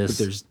all But this.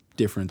 there's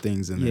different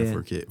things in there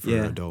Yeah. for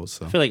Yeah. adults.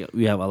 So I feel like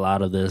we have a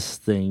lot of this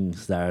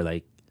things that are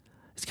like,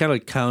 it's kind of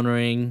like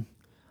countering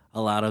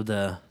a lot of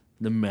the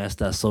mess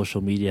that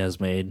social media has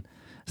made.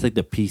 It's like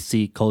the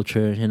PC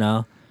culture, you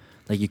know?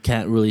 Like you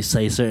can't really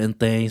say certain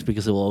things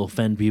because it will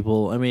offend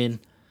people. I mean,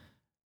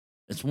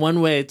 it's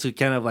one way to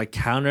kind of like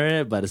counter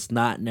it, but it's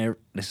not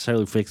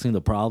necessarily fixing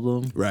the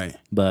problem. right.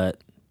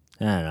 But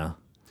I don't know.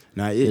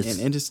 No, It's-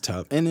 and it's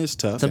tough. And it's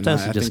tough.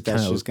 Sometimes and you I just think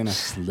that's kind just gonna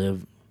of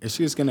live. it's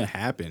just gonna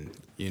happen.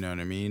 You know what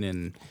I mean?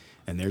 And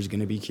there's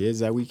gonna be kids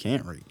that we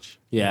can't reach.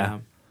 Yeah.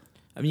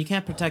 I mean, you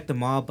can't protect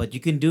them all, but you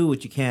can do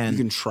what you can. You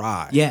can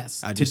try.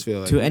 Yes. I just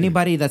feel like to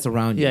anybody that's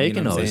around you. Yeah, you know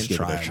can what I'm always saying?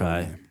 give it a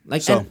try.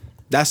 Like So and-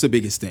 that's the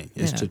biggest thing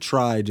is Yeah. to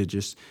try to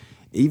just,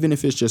 even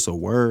if it's just a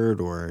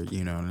word or,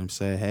 you know what I'm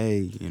saying, hey,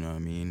 you know what I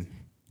mean,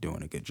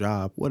 doing a good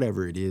job,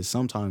 whatever it is.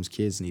 Sometimes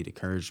kids need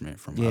encouragement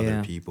from Yeah.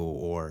 other people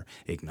or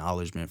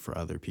acknowledgement for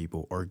other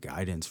people or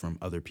guidance from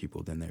other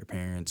people than their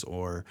parents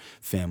or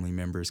family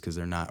members because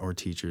they're not, or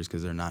teachers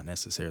because they're not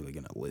necessarily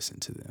going to listen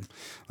to them.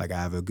 Like I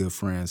have a good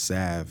friend,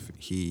 Sav.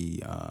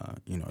 He,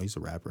 he's a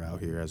rapper out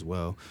here as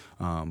well,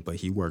 but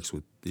he works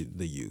with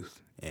the youth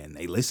and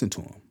they listen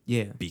to him.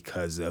 Yeah.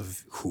 Because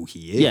of who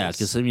he is. Yeah,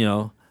 because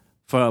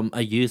from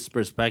a youth's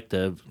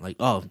perspective, like,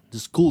 oh,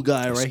 this cool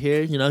guy right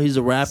here, he's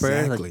a rapper.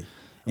 Exactly. Like,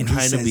 I'm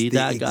trying to be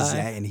that guy.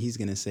 And he's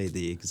gonna say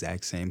the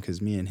exact same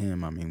because me and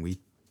him, I mean,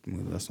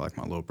 that's like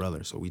my little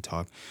brother. So we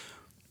talk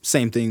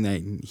same thing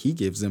that he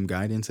gives them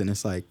guidance, and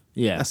it's like,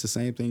 Yeah. that's the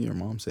same thing your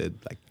mom said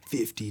like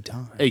 50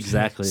 times.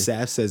 Exactly.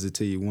 Sav says it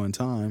to you one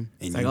time,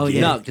 and like, you oh, get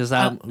yeah. No, it. because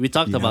we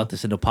talked You know? about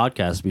this in the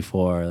podcast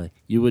before. Like,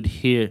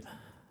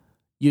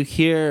 you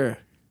hear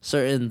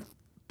certain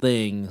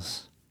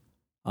things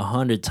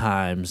 100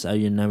 times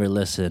and you never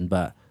listen,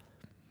 but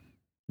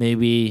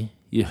maybe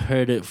you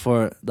heard it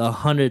for the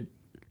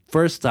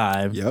 101st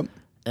time, Yep,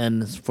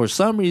 and for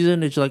some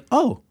reason it's like,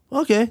 oh,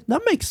 okay,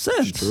 that makes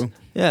sense. it's true.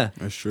 Yeah,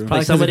 That's true. Probably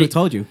Like somebody somebody-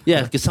 told you.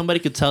 yeah, because somebody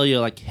could tell you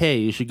like, hey,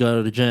 you should go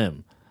to the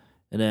gym,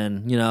 and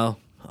then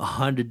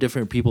 100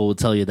 different people will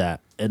tell you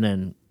that, and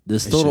then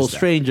this It's total just that.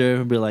 stranger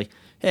will be like,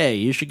 hey,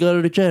 you should go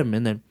to the gym,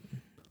 and then,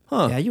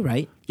 Yeah, you're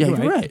right. yeah, you're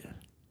right.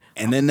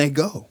 And then they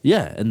go,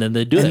 Yeah, and then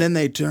they do and it. then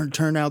they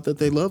turn out that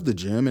they love the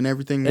gym, and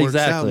everything works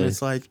out. Exactly. And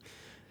it's like,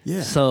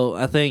 yeah, So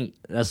I think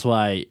that's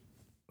why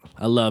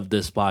I love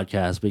this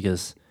podcast,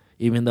 because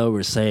even though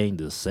we're saying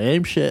the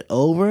same shit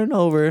over and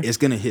over, it's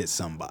gonna hit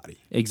somebody.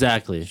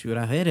 exactly. Shoot,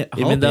 I hit it. I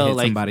Even hope it though hit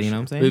like somebody, you know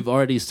what I'm saying? we've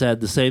already said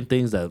the same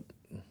things that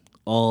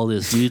all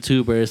these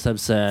YouTubers have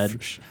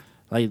said.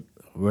 Like,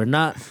 we're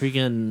not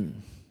freaking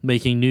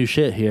making new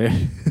shit here.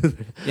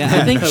 Yeah,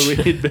 I think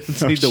we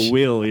inventing the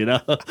wheel,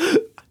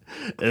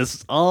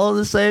 It's all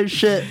the same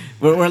shit.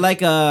 we're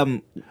like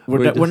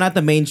we're just- not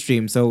the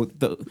mainstream. So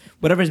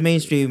whatever's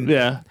mainstream.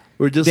 Yeah.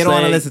 We're just They don't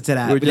wanna saying- listen to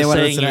that, We're but they just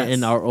wanna saying listen to it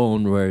in us. our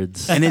own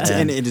words. And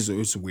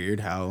it's weird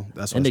how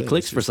that's what And I it said,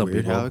 clicks it's for just some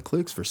weird people. How it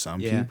clicks for some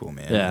Yeah. people,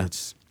 man. Yeah.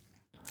 It's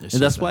And that's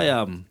just why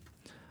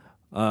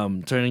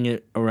turning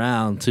it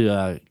around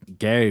to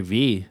Gary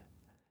V,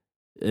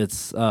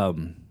 it's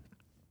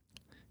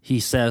he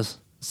says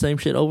same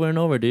shit over and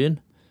over, dude.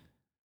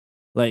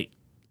 Like,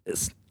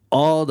 it's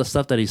all the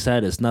stuff that he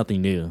said is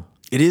nothing new.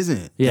 it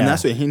isn't. Yeah. And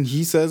that's what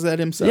he says that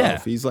himself. Yeah.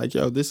 He's like,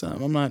 yo,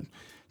 I'm not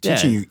Yeah.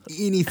 teaching you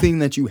anything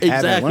that you haven't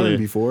Exactly. learned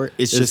before. It's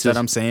It's just that just-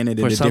 I'm saying it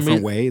for in a some different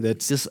rea- way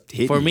that's Just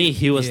hitting for me, you.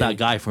 he was Yeah. that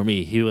guy for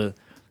me. He was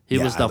Yeah,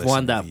 the I one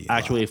listen that to V a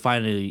actually lot.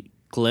 finally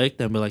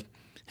clicked and be like,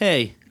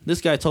 hey,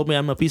 this guy told me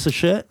I'm a piece of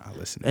shit. I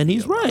listen to And V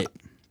he's a lot. right.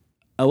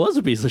 I was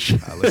a piece of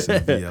shit. I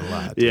listen to V a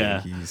lot. Dude.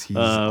 Yeah. He's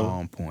Um,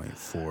 on point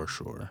for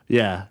sure.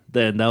 Yeah,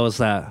 then that was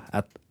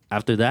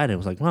after that, it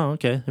was like, well,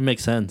 okay, it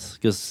makes sense,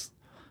 because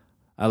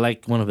I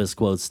like one of his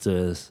quotes to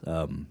his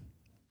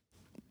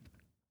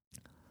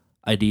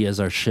ideas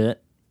are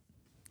shit.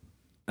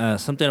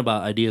 Something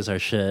about ideas are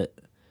shit.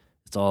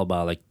 It's all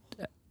about like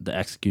the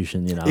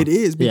execution, you know. It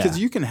is because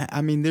you can.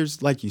 I mean,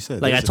 there's like you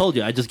said. Like I told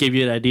you, I just gave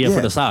you an idea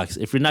for the socks.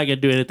 If you're not gonna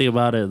do anything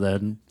about it,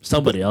 then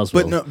somebody else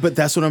will. But no, but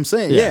that's what I'm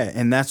saying. Yeah,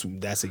 and that's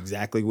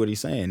exactly what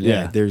he's saying.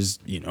 Yeah, there's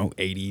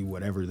 80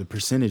 whatever the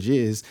percentage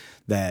is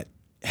that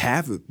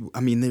have. I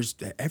mean,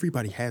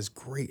 everybody has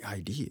great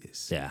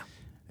ideas. Yeah,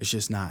 it's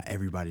just not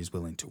everybody's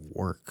willing to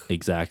work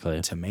exactly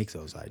to make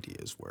those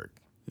ideas work.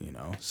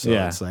 So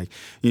it's like,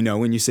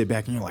 when you sit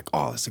back and you're like,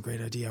 oh, that's a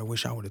great idea. I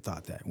wish I would have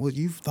thought that. Well,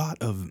 you've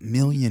thought of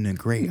million and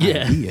great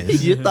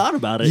ideas. You thought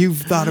about it. You've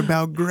thought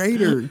about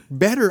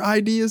better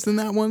ideas than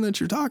that one that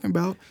you're talking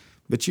about,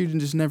 but you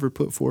just never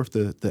put forth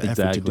the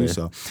effort to do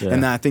so. Yeah.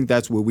 And I think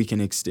that's what we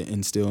can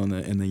instill in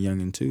the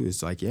youngin too.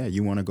 It's like, yeah,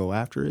 you want to go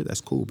after it, that's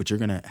cool, but you're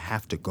gonna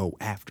have to go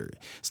after it.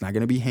 It's not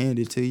gonna be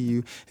handed to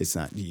you. It's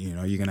not,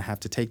 you're gonna have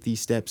to take these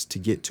steps to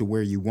get to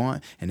where you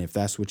want. And if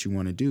that's what you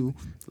want to do,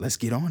 let's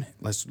get on it.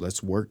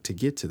 Let's work to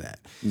get to that.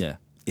 Yeah.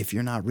 If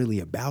you're not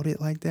really about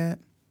it like that,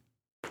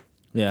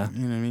 yeah, you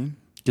know what I mean?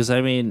 Because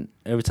I mean,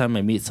 every time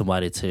I meet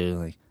somebody too,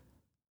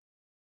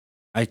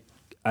 like,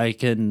 I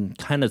can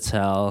kind of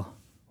tell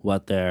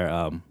what they're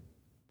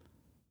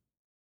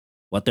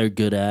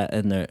good at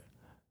and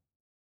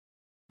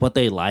what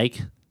they like.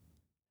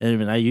 And I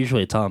mean, I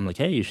usually tell them like,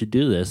 hey, you should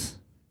do this.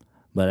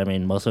 But I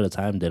mean, most of the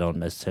time they don't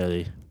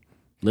necessarily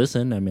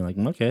listen. I mean, like,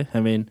 okay. I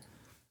mean,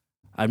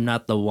 I'm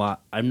not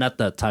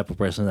the type of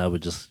person that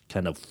would just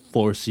kind of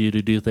force you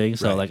to do things.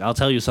 So like, I'll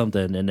tell you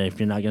something, and if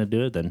you're not gonna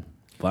do it, then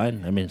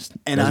fine. I mean,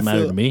 it doesn't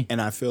matter to me.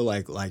 And I feel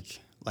like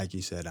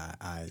you said,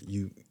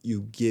 you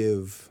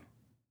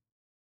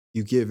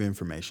give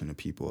information to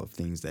people of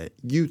things that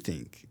you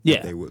think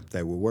that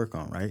they would work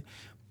on, right?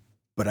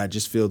 But I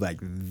just feel like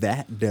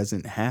that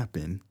doesn't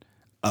happen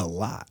a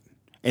lot,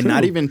 and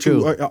not even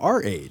to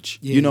our age.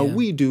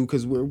 We do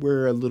because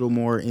we're a little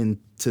more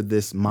into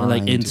this mind,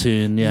 like in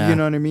tune. Yeah, you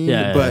know what I mean.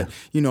 Yeah, but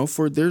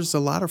there's a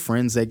lot of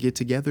friends that get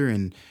together,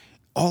 and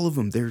all of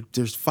them,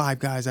 there's 5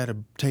 guys at a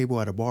table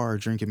at a bar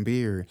drinking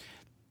beer.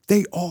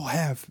 They all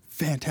have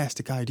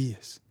fantastic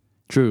ideas.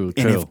 True.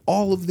 And if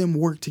all of them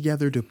work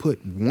together to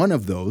put one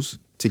of those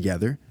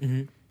together,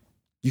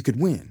 you could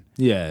win.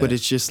 Yeah. But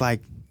it's just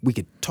like we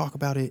could talk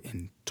about it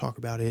and talk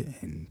about it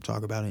and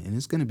talk about it, and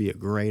it's going to be a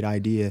great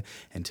idea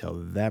until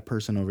that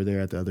person over there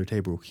at the other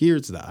table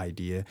hears the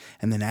idea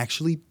and then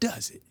actually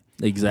does it.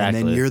 Exactly.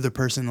 And then you're the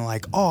person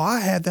like, oh, I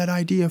had that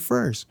idea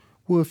first.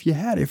 Well, if you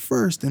had it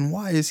first, then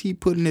why is he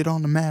putting it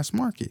on the mass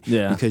market?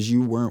 Yeah. Because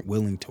you weren't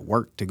willing to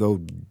work to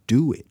go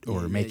do it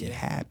or make it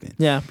happen.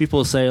 Yeah.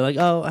 People say like,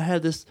 oh, I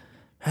had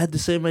the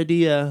same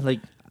idea. Like,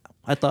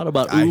 I thought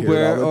about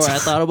Uber or I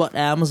thought about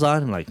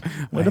Amazon. And like,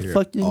 why the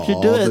fuck didn't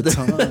you do it?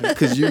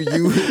 Because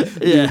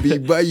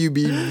you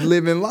be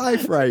living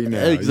life right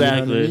now.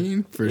 Exactly. You know what I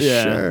mean? For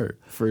sure.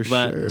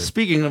 But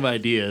speaking of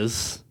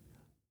ideas,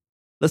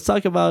 let's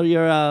talk about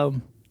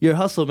your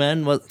hustle,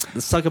 man.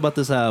 Let's talk about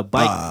this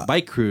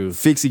bike crew.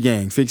 Fixie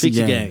Gang.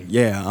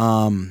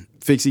 Yeah.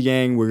 Fixie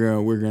Gang.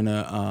 We're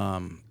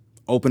gonna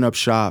open up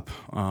shop.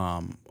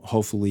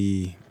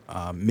 Hopefully,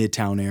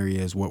 Midtown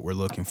area is what we're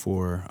looking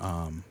for.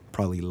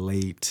 Probably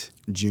late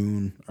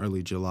June,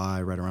 early July,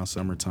 right around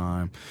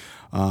summertime.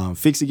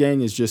 Fixie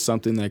Gang is just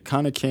something that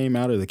kind of came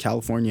out of the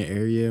California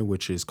area,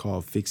 which is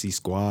called Fixie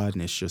Squad,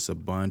 and it's just a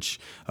bunch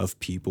of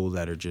people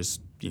that are just,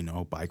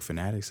 bike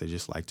fanatics. They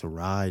just like to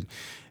ride.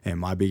 And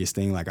my biggest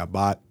thing, like I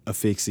bought a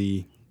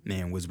Fixie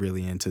and was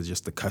really into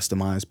just the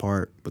customized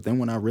part. But then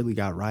when I really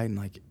got riding,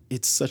 like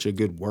it's such a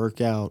good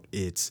workout.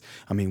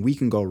 We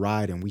can go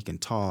ride and we can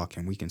talk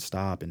and we can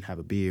stop and have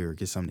a beer,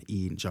 get something to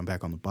eat and jump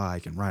back on the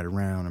bike and ride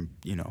around. And,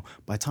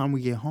 by the time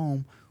we get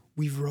home,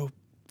 we've rode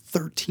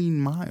 13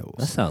 miles.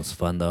 That sounds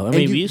fun though. I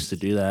mean, we used to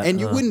do that. And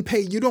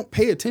you don't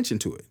pay attention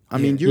to it. I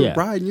mean, you're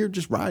riding, you're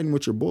just riding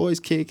with your boys,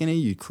 kicking it,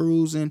 you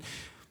cruising,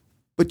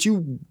 but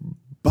you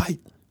bike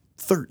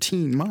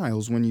 13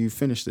 miles when you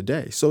finish the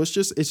day. So it's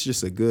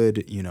just a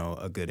good,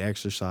 a good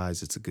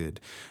exercise. It's a good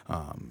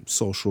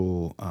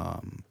social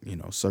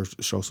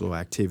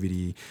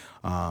activity.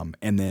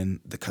 And then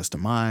the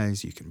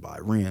customize, you can buy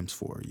rims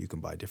for, you can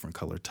buy different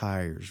color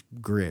tires,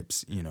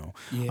 grips,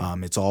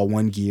 it's all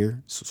one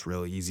gear. So it's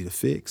really easy to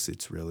fix.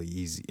 It's really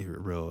easy,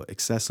 real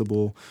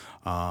accessible.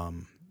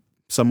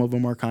 Some of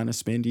them are kind of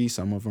spendy,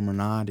 some of them are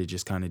not. It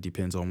just kind of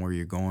depends on where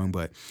you're going,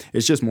 but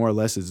it's just more or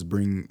less is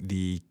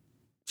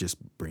just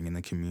bringing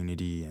the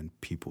community and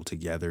people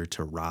together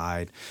to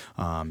ride.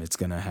 I'm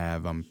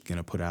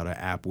gonna put out an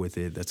app with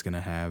it that's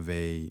gonna have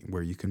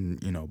where you can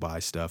buy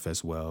stuff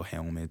as well,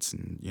 helmets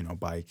and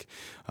bike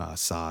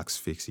socks,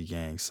 Fixie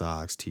Gang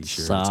socks,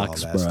 t-shirts, all that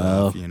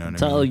stuff. You know what I'm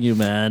telling you,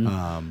 man.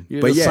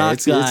 But yeah,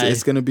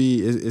 it's gonna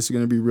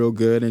be real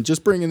good, and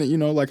just bringing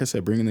like I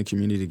said, bringing the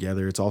community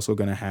together. It's also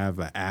gonna have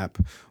an app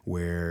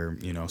where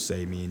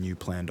say me and you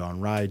planned on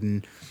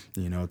riding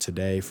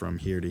today from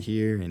here to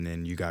here, and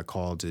then you got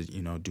called to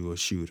do a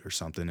shoot or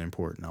something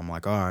important. I'm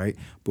like, all right,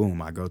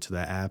 boom. I go to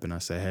that app and I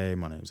say, hey,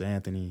 my name's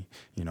Anthony.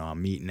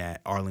 I'm meeting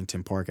at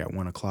Arlington Park at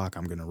 1:00.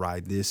 I'm going to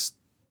ride this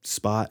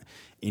spot.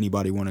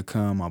 Anybody want to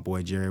come? My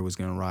boy Jerry was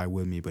going to ride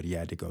with me, but he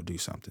had to go do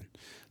something.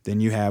 Then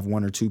you have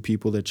 1 or 2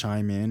 people that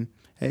chime in.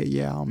 Hey,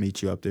 yeah, I'll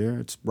meet you up there.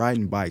 It's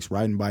riding bikes.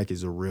 Riding bike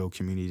is a real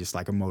community, just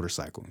like a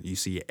motorcycle. You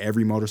see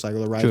every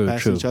motorcycle that rides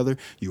past each other,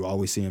 you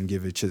always see them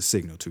give a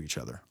signal to each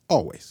other.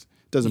 Always.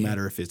 Doesn't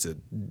matter if it's a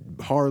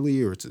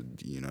Harley or it's a,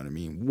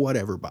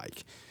 whatever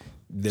bike.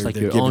 It's like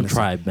your own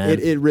tribe, man.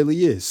 It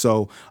really is.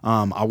 So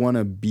I want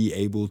to be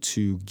able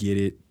to get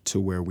it to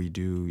where we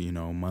do,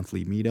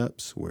 monthly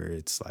meetups where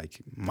it's like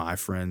my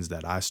friends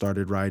that I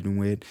started riding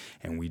with,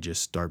 and we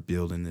just start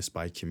building this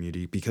bike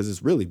community because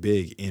it's really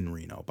big in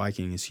Reno.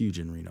 Biking is huge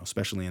in Reno,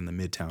 especially in the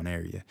Midtown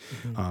area.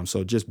 Mm-hmm.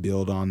 So just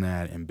build on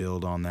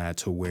that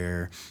to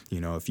where,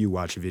 if you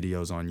watch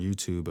videos on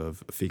YouTube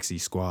of Fixie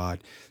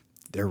Squad,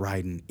 they're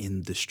riding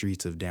in the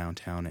streets of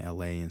downtown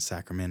LA and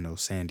Sacramento,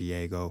 San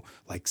Diego,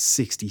 like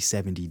 60,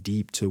 70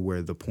 deep to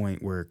where the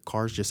point where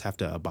cars just have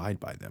to abide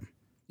by them.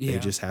 Yeah. They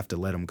just have to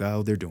let them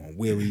go. They're doing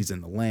wheelies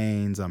in the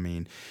lanes. I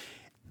mean,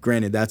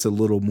 granted, that's a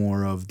little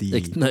more of the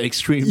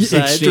extreme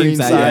side. Extreme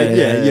side,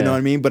 yeah, you know what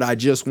I mean? But I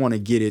just want to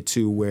get it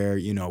to where,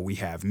 we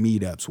have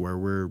meetups where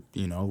we're,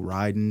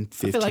 riding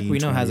 15, I feel like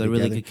Reno has a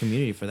really good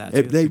community for that,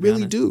 too. They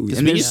really do.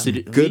 And we used to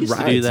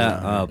do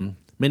that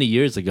many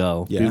years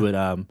ago. Yeah. We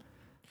would...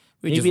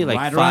 maybe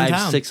like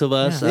 5, 6 of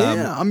us.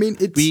 Yeah, I mean,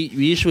 we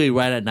usually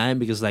ride at night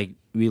because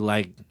we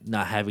like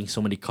not having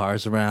so many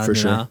cars around.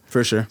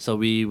 For sure. So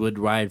we would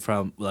ride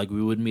from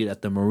we would meet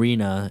at the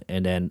marina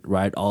and then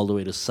ride all the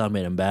way to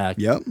Summit and back.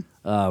 Yep.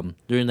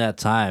 During that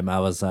time, I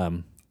was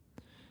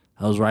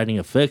riding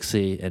a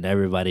Fixie and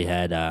everybody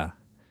had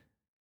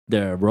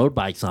their road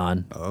bikes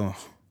on. Oh.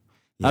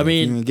 Yeah, I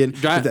mean, when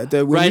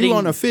riding, you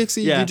on a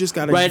Fixie, you just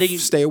gotta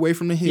stay away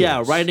from the hills.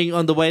 Yeah, riding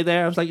on the way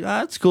there, I was like,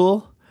 that's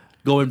cool.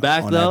 Going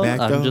back though,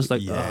 I'm just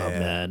like, oh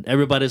man,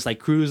 everybody's like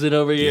cruising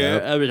over here.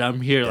 Yep. I mean, I'm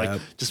here like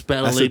just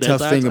pedaling. That's the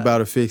tough thing about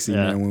a Fixie,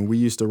 man. When we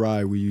used to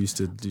ride, we used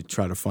to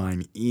try to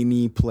find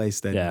any place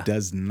that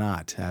does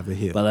not have a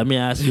hill. But let me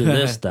ask you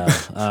this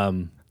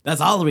though. That's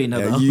all we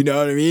know. You know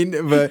what I mean?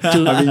 But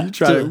I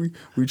mean,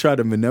 we try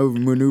to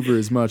maneuver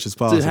as much as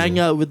possible. To hang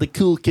out with the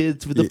cool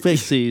kids with the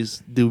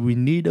Fixies, do we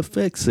need a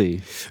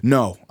Fixie?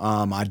 No,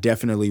 I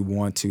definitely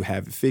want to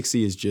have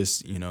Fixie. Is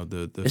just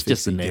the it's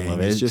just the name of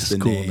it. It's just the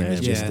cool, name. Man.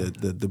 It's just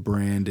the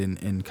brand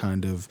and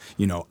kind of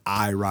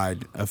I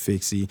ride a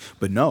Fixie,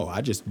 but no,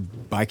 I just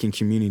biking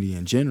community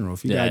in general.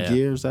 If you got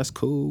gears, that's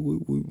cool.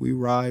 We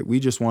ride.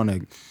 We just want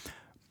to.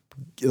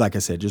 Like I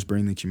said, just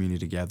bring the community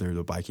together,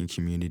 the biking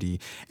community.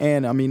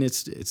 And I mean,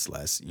 it's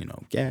less,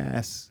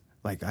 gas.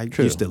 Like I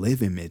used to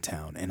live in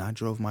Midtown and I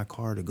drove my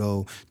car to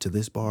go to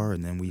this bar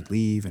and then we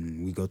leave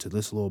and we go to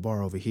this little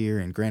bar over here.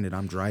 And granted,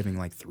 I'm driving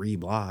like 2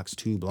 blocks.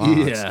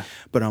 Yeah.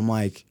 But I'm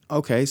like,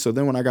 okay, so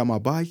then when I got my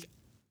bike,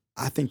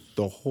 I think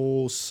the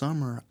whole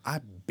summer I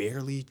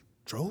barely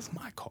drove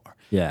my car.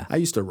 Yeah. I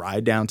used to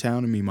ride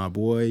downtown and meet my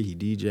boy. He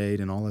DJ'd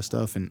and all that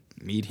stuff and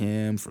meet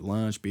him for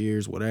lunch,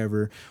 beers,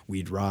 whatever.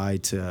 We'd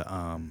ride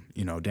to,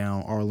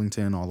 down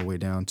Arlington all the way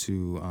down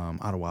to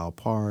Idlewild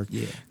Park,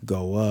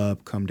 go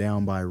up, come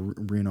down by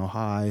Reno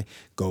High,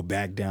 go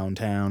back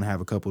downtown, have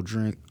a couple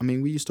drinks. I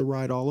mean, we used to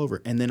ride all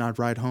over. And then I'd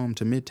ride home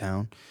to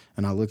Midtown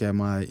and I look at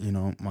my,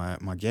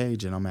 my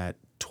gauge and I'm at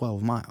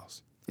 12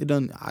 miles.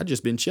 I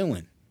just been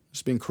chilling,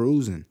 just been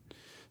cruising.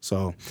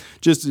 So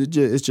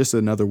it's just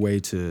another way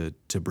to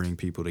bring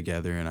people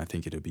together, and I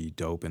think it'll be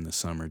dope in the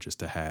summer just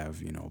to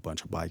have, a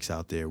bunch of bikes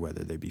out there,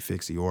 whether they be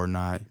Fixie or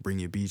not. Bring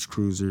your beach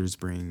cruisers,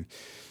 bring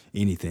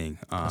anything.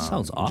 That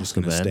sounds awesome, just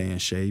gonna stay in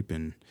shape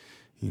and,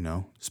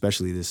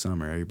 especially this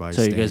summer, everybody's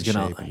staying in shape.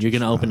 So you're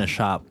gonna open a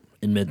shop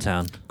in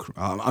Midtown.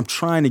 I'm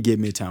trying to get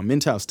Midtown.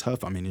 Midtown's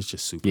tough. I mean, it's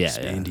just super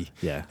spendy.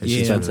 Yeah, it's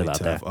expensive out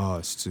tough. there. Oh,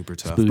 it's super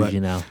tough. It's bougie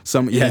now.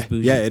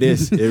 It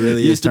is. It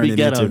really is. Used to be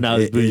ghetto, now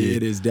it's bougie.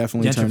 It is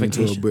definitely turned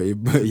into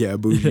a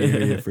bougie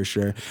area for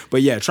sure.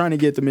 But yeah, trying to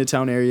get the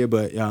Midtown area,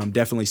 but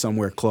definitely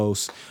somewhere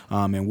close.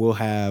 And we'll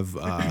have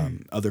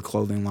other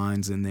clothing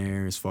lines in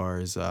there as far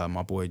as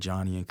my boy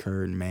Johnny and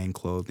Kurt and Man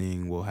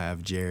Clothing. We'll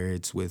have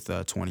Jared's with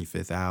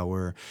 25th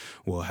Hour.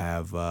 We'll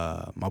have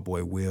my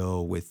boy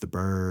Will with the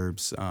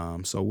Burbs.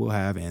 So we'll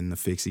have, and the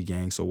Fixie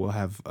Gang. So we'll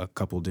have a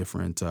couple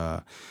different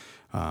kind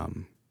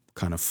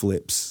of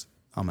flips.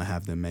 I'm going to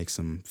have them make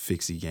some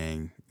Fixie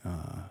Gang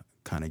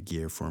kind of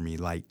gear for me,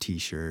 like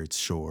T-shirts,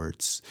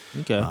 shorts,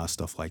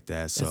 stuff like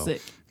that. So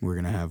we're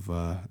going to have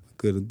a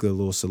good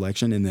little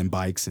selection, and then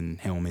bikes and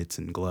helmets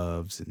and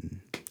gloves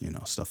and,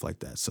 stuff like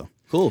that. So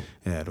cool.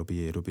 Yeah, it'll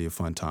be a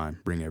fun time.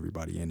 Bring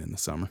everybody in the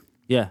summer.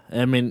 Yeah.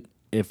 I mean,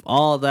 if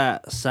all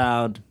that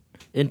sound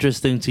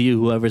interesting to you,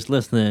 whoever's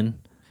listening,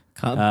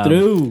 come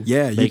through.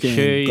 Yeah, you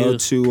can go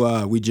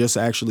to, we just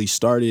actually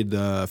started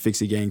the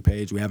Fixie Gang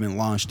page. We haven't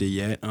launched it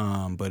yet,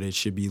 but it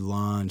should be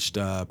launched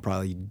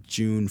probably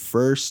June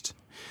 1st.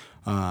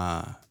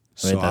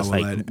 I mean, that's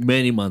like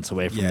many months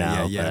away from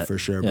now. Yeah, for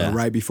sure. Yeah. But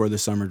right before the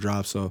summer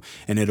drops, so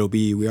and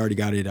we already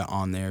got it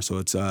on there. So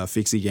it's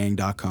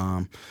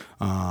fixiegang.com,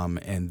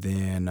 and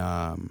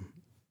then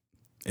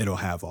it'll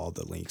have all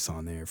the links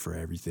on there for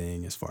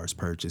everything as far as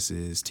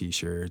purchases,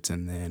 T-shirts,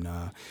 and then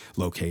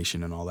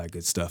location and all that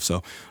good stuff.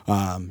 So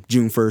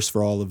June 1st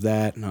for all of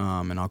that,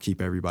 and I'll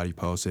keep everybody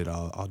posted.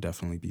 I'll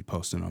definitely be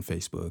posting on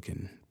Facebook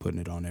and putting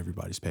it on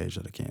everybody's page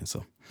that I can.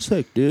 So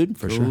sick, dude.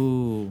 For sure.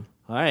 Ooh.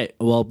 All right.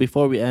 Well,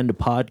 before we end the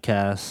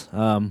podcast,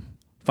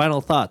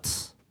 final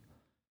thoughts.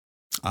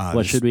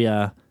 What should we?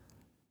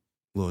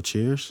 Little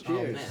cheers.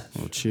 Cheers.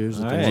 Little cheers.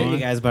 All With right. the You wine.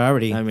 guys, but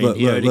already. I mean,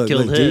 he already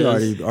killed his. G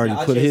already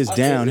I'll put chase- his I'll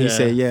down. chase- He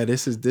said, yeah. "Yeah,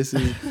 this is this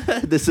is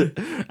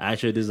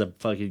actually this is a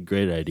fucking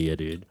great idea,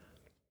 dude.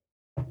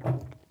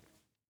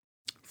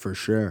 for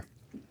sure."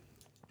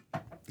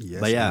 Yes,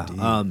 But yeah,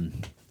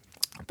 indeed.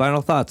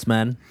 final thoughts,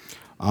 man.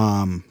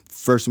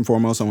 First and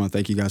foremost, I want to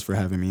thank you guys for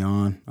having me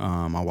on.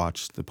 I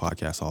watch the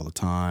podcast all the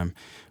time.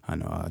 I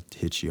know I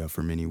hit you up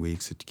for many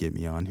weeks to get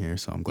me on here,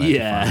 so I'm glad.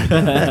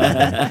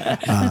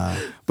 Yeah.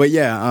 But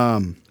yeah,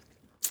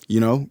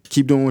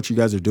 keep doing what you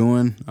guys are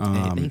doing.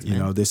 thanks,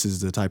 man. This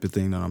is the type of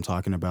thing that I'm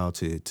talking about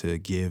to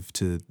give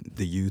to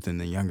the youth and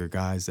the younger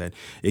guys, that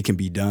it can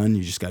be done.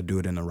 You just got to do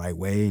it in the right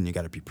way, and you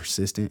got to be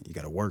persistent. You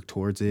got to work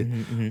towards it.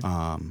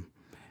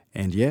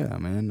 And yeah,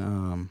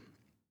 man,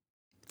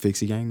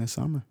 Fixie Gang this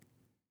summer,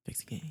 Fix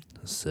the game.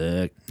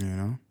 Sick.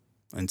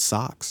 and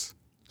socks.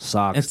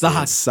 Socks. And socks.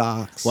 And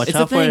socks. Watch It's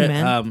out a thing, for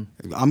man.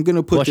 I'm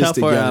gonna put Watch this out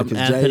for, together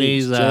because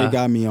Anthony's, Jay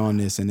got me on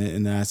this, and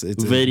it's a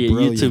video,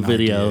 brilliant YouTube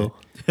video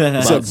idea.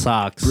 about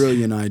socks.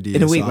 Brilliant idea.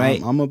 In a week, So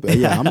right? I'm gonna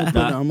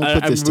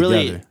put this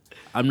together.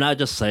 I'm not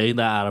just saying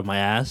that out of my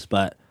ass,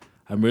 but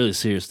I'm really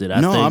serious, dude. I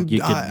I think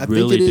you could think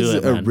really it do is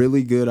it, a man.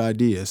 really good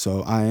idea.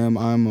 So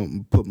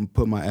I'm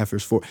put my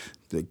efforts for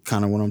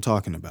kind of what I'm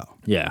talking about.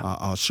 Yeah.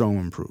 I'll show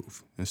and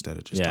prove instead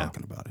of just Yeah.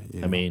 talking about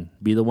it. I mean,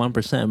 be the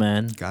 1%,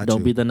 man. Got Don't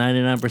you. be the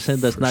 99%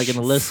 that's not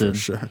gonna listen.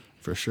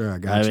 For sure. I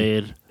got you.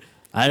 mean,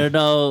 I don't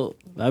know.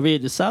 I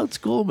mean, it sounds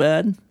cool,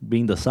 man.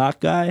 Being the sock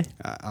guy.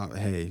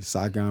 Hey,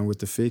 sock on with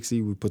the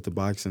fixie. We put the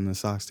box and the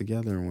socks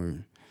together, and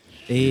we're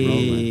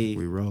Hey.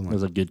 rolling. It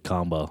was a good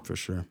combo. For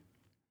sure.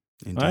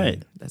 All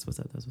right. That's what's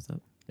up. That's what's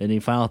up. Any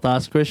final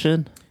thoughts,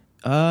 Christian?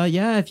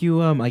 Yeah, if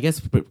you I guess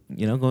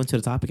going to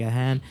the topic at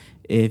hand,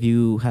 if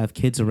you have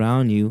kids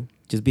around you,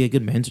 just be a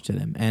good mentor to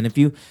them. And if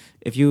you're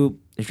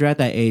at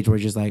that age where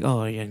you're just like,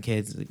 oh, young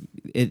kids,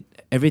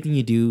 everything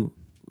you do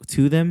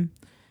to them,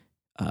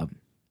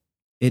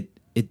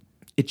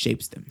 it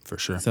shapes them. For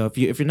sure. So if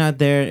you're not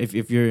there, if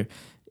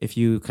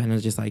you kind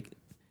of just like,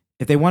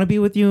 if they want to be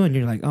with you and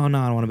you're like, oh no,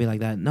 I don't want to be like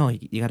that. No,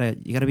 you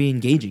gotta be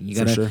engaging. You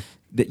gotta For sure.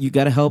 you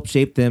gotta help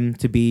shape them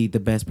to be the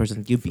best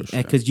person you be, For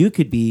sure. because you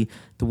could be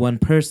the one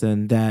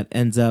person that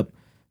ends up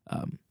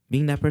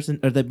being that person,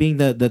 or being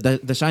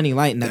the shining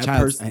light in that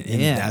child's. And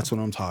yeah, that's what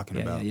I'm talking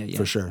Yeah, about. yeah.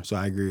 For sure. So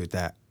I agree with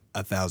that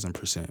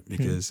 1,000%,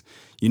 because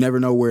you never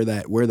know where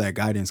that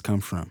guidance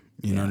comes from.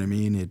 You know what I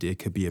mean? It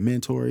could be a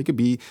mentor. It could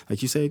be,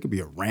 like you say, it could be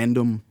a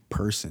random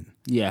person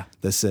Yeah.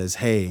 that says,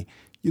 "Hey,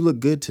 you look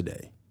good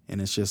today."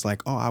 And it's just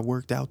like, "Oh, I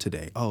worked out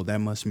today. Oh, that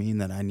must mean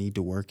that I need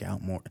to work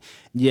out more."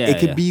 Yeah. It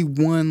could yeah. be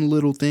one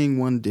little thing,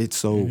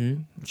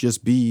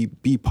 just be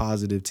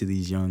positive to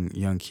these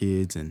young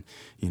kids, and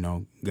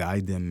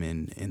guide them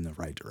in the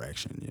right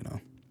direction.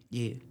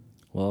 yeah.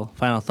 Well,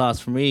 final thoughts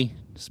for me.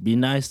 Just be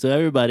nice to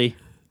everybody.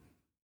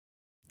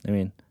 I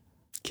mean,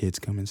 Kids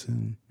coming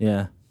soon.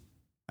 yeah.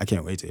 I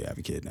can't wait till you have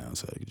a kid now,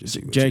 so I can just see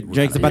what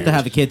Jake's about to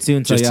have a kid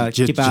soon, so yeah,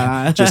 keep an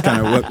eye. just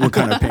kind of what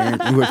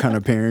kind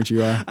of parent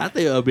you are. I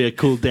think I'll be a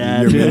cool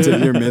dad.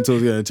 Your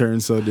mental's gonna turn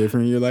so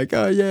different. You're like,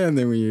 oh yeah, and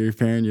then when you're a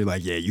parent, you're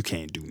like, yeah, you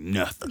can't do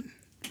nothing.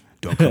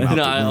 Don't come out.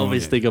 No, the I room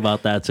always and- think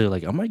about that too.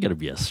 Like, am I gonna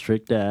be a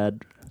strict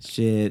dad?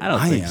 Shit. I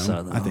don't I think am.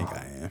 so. Though. I think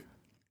I am.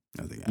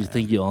 You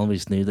think you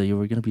always knew that you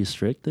were gonna be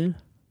strict, dude?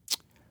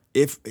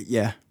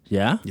 Yeah.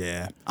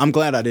 I'm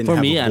glad I didn't. For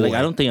have me, a I boy.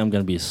 don't think I'm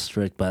gonna be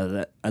strict,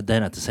 but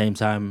then at the same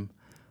time,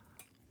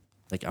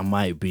 like I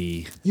might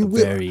be You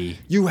will. very.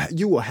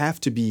 You will have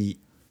to be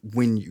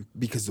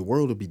because the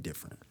world will be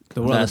different.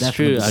 The world That's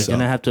definitely true. I'm so.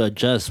 gonna have to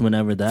adjust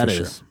whenever that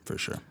is. For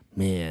sure.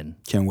 Man,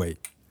 Can't wait.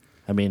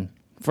 I mean,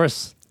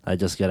 first I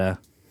just gotta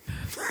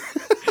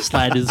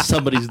slide into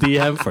somebody's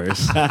DM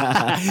first.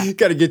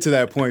 Got to get to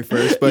that point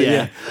first, but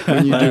Yeah.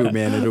 when you do,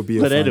 man, it'll be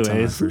a But fun time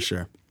anyways. for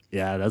sure.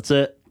 Yeah, that's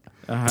it.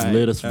 All right.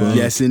 Lit us, bro.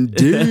 Yes,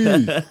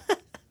 indeed.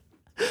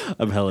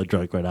 I'm hella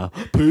drunk right now.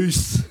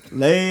 Peace.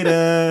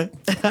 Later.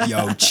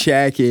 Yo,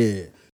 check it.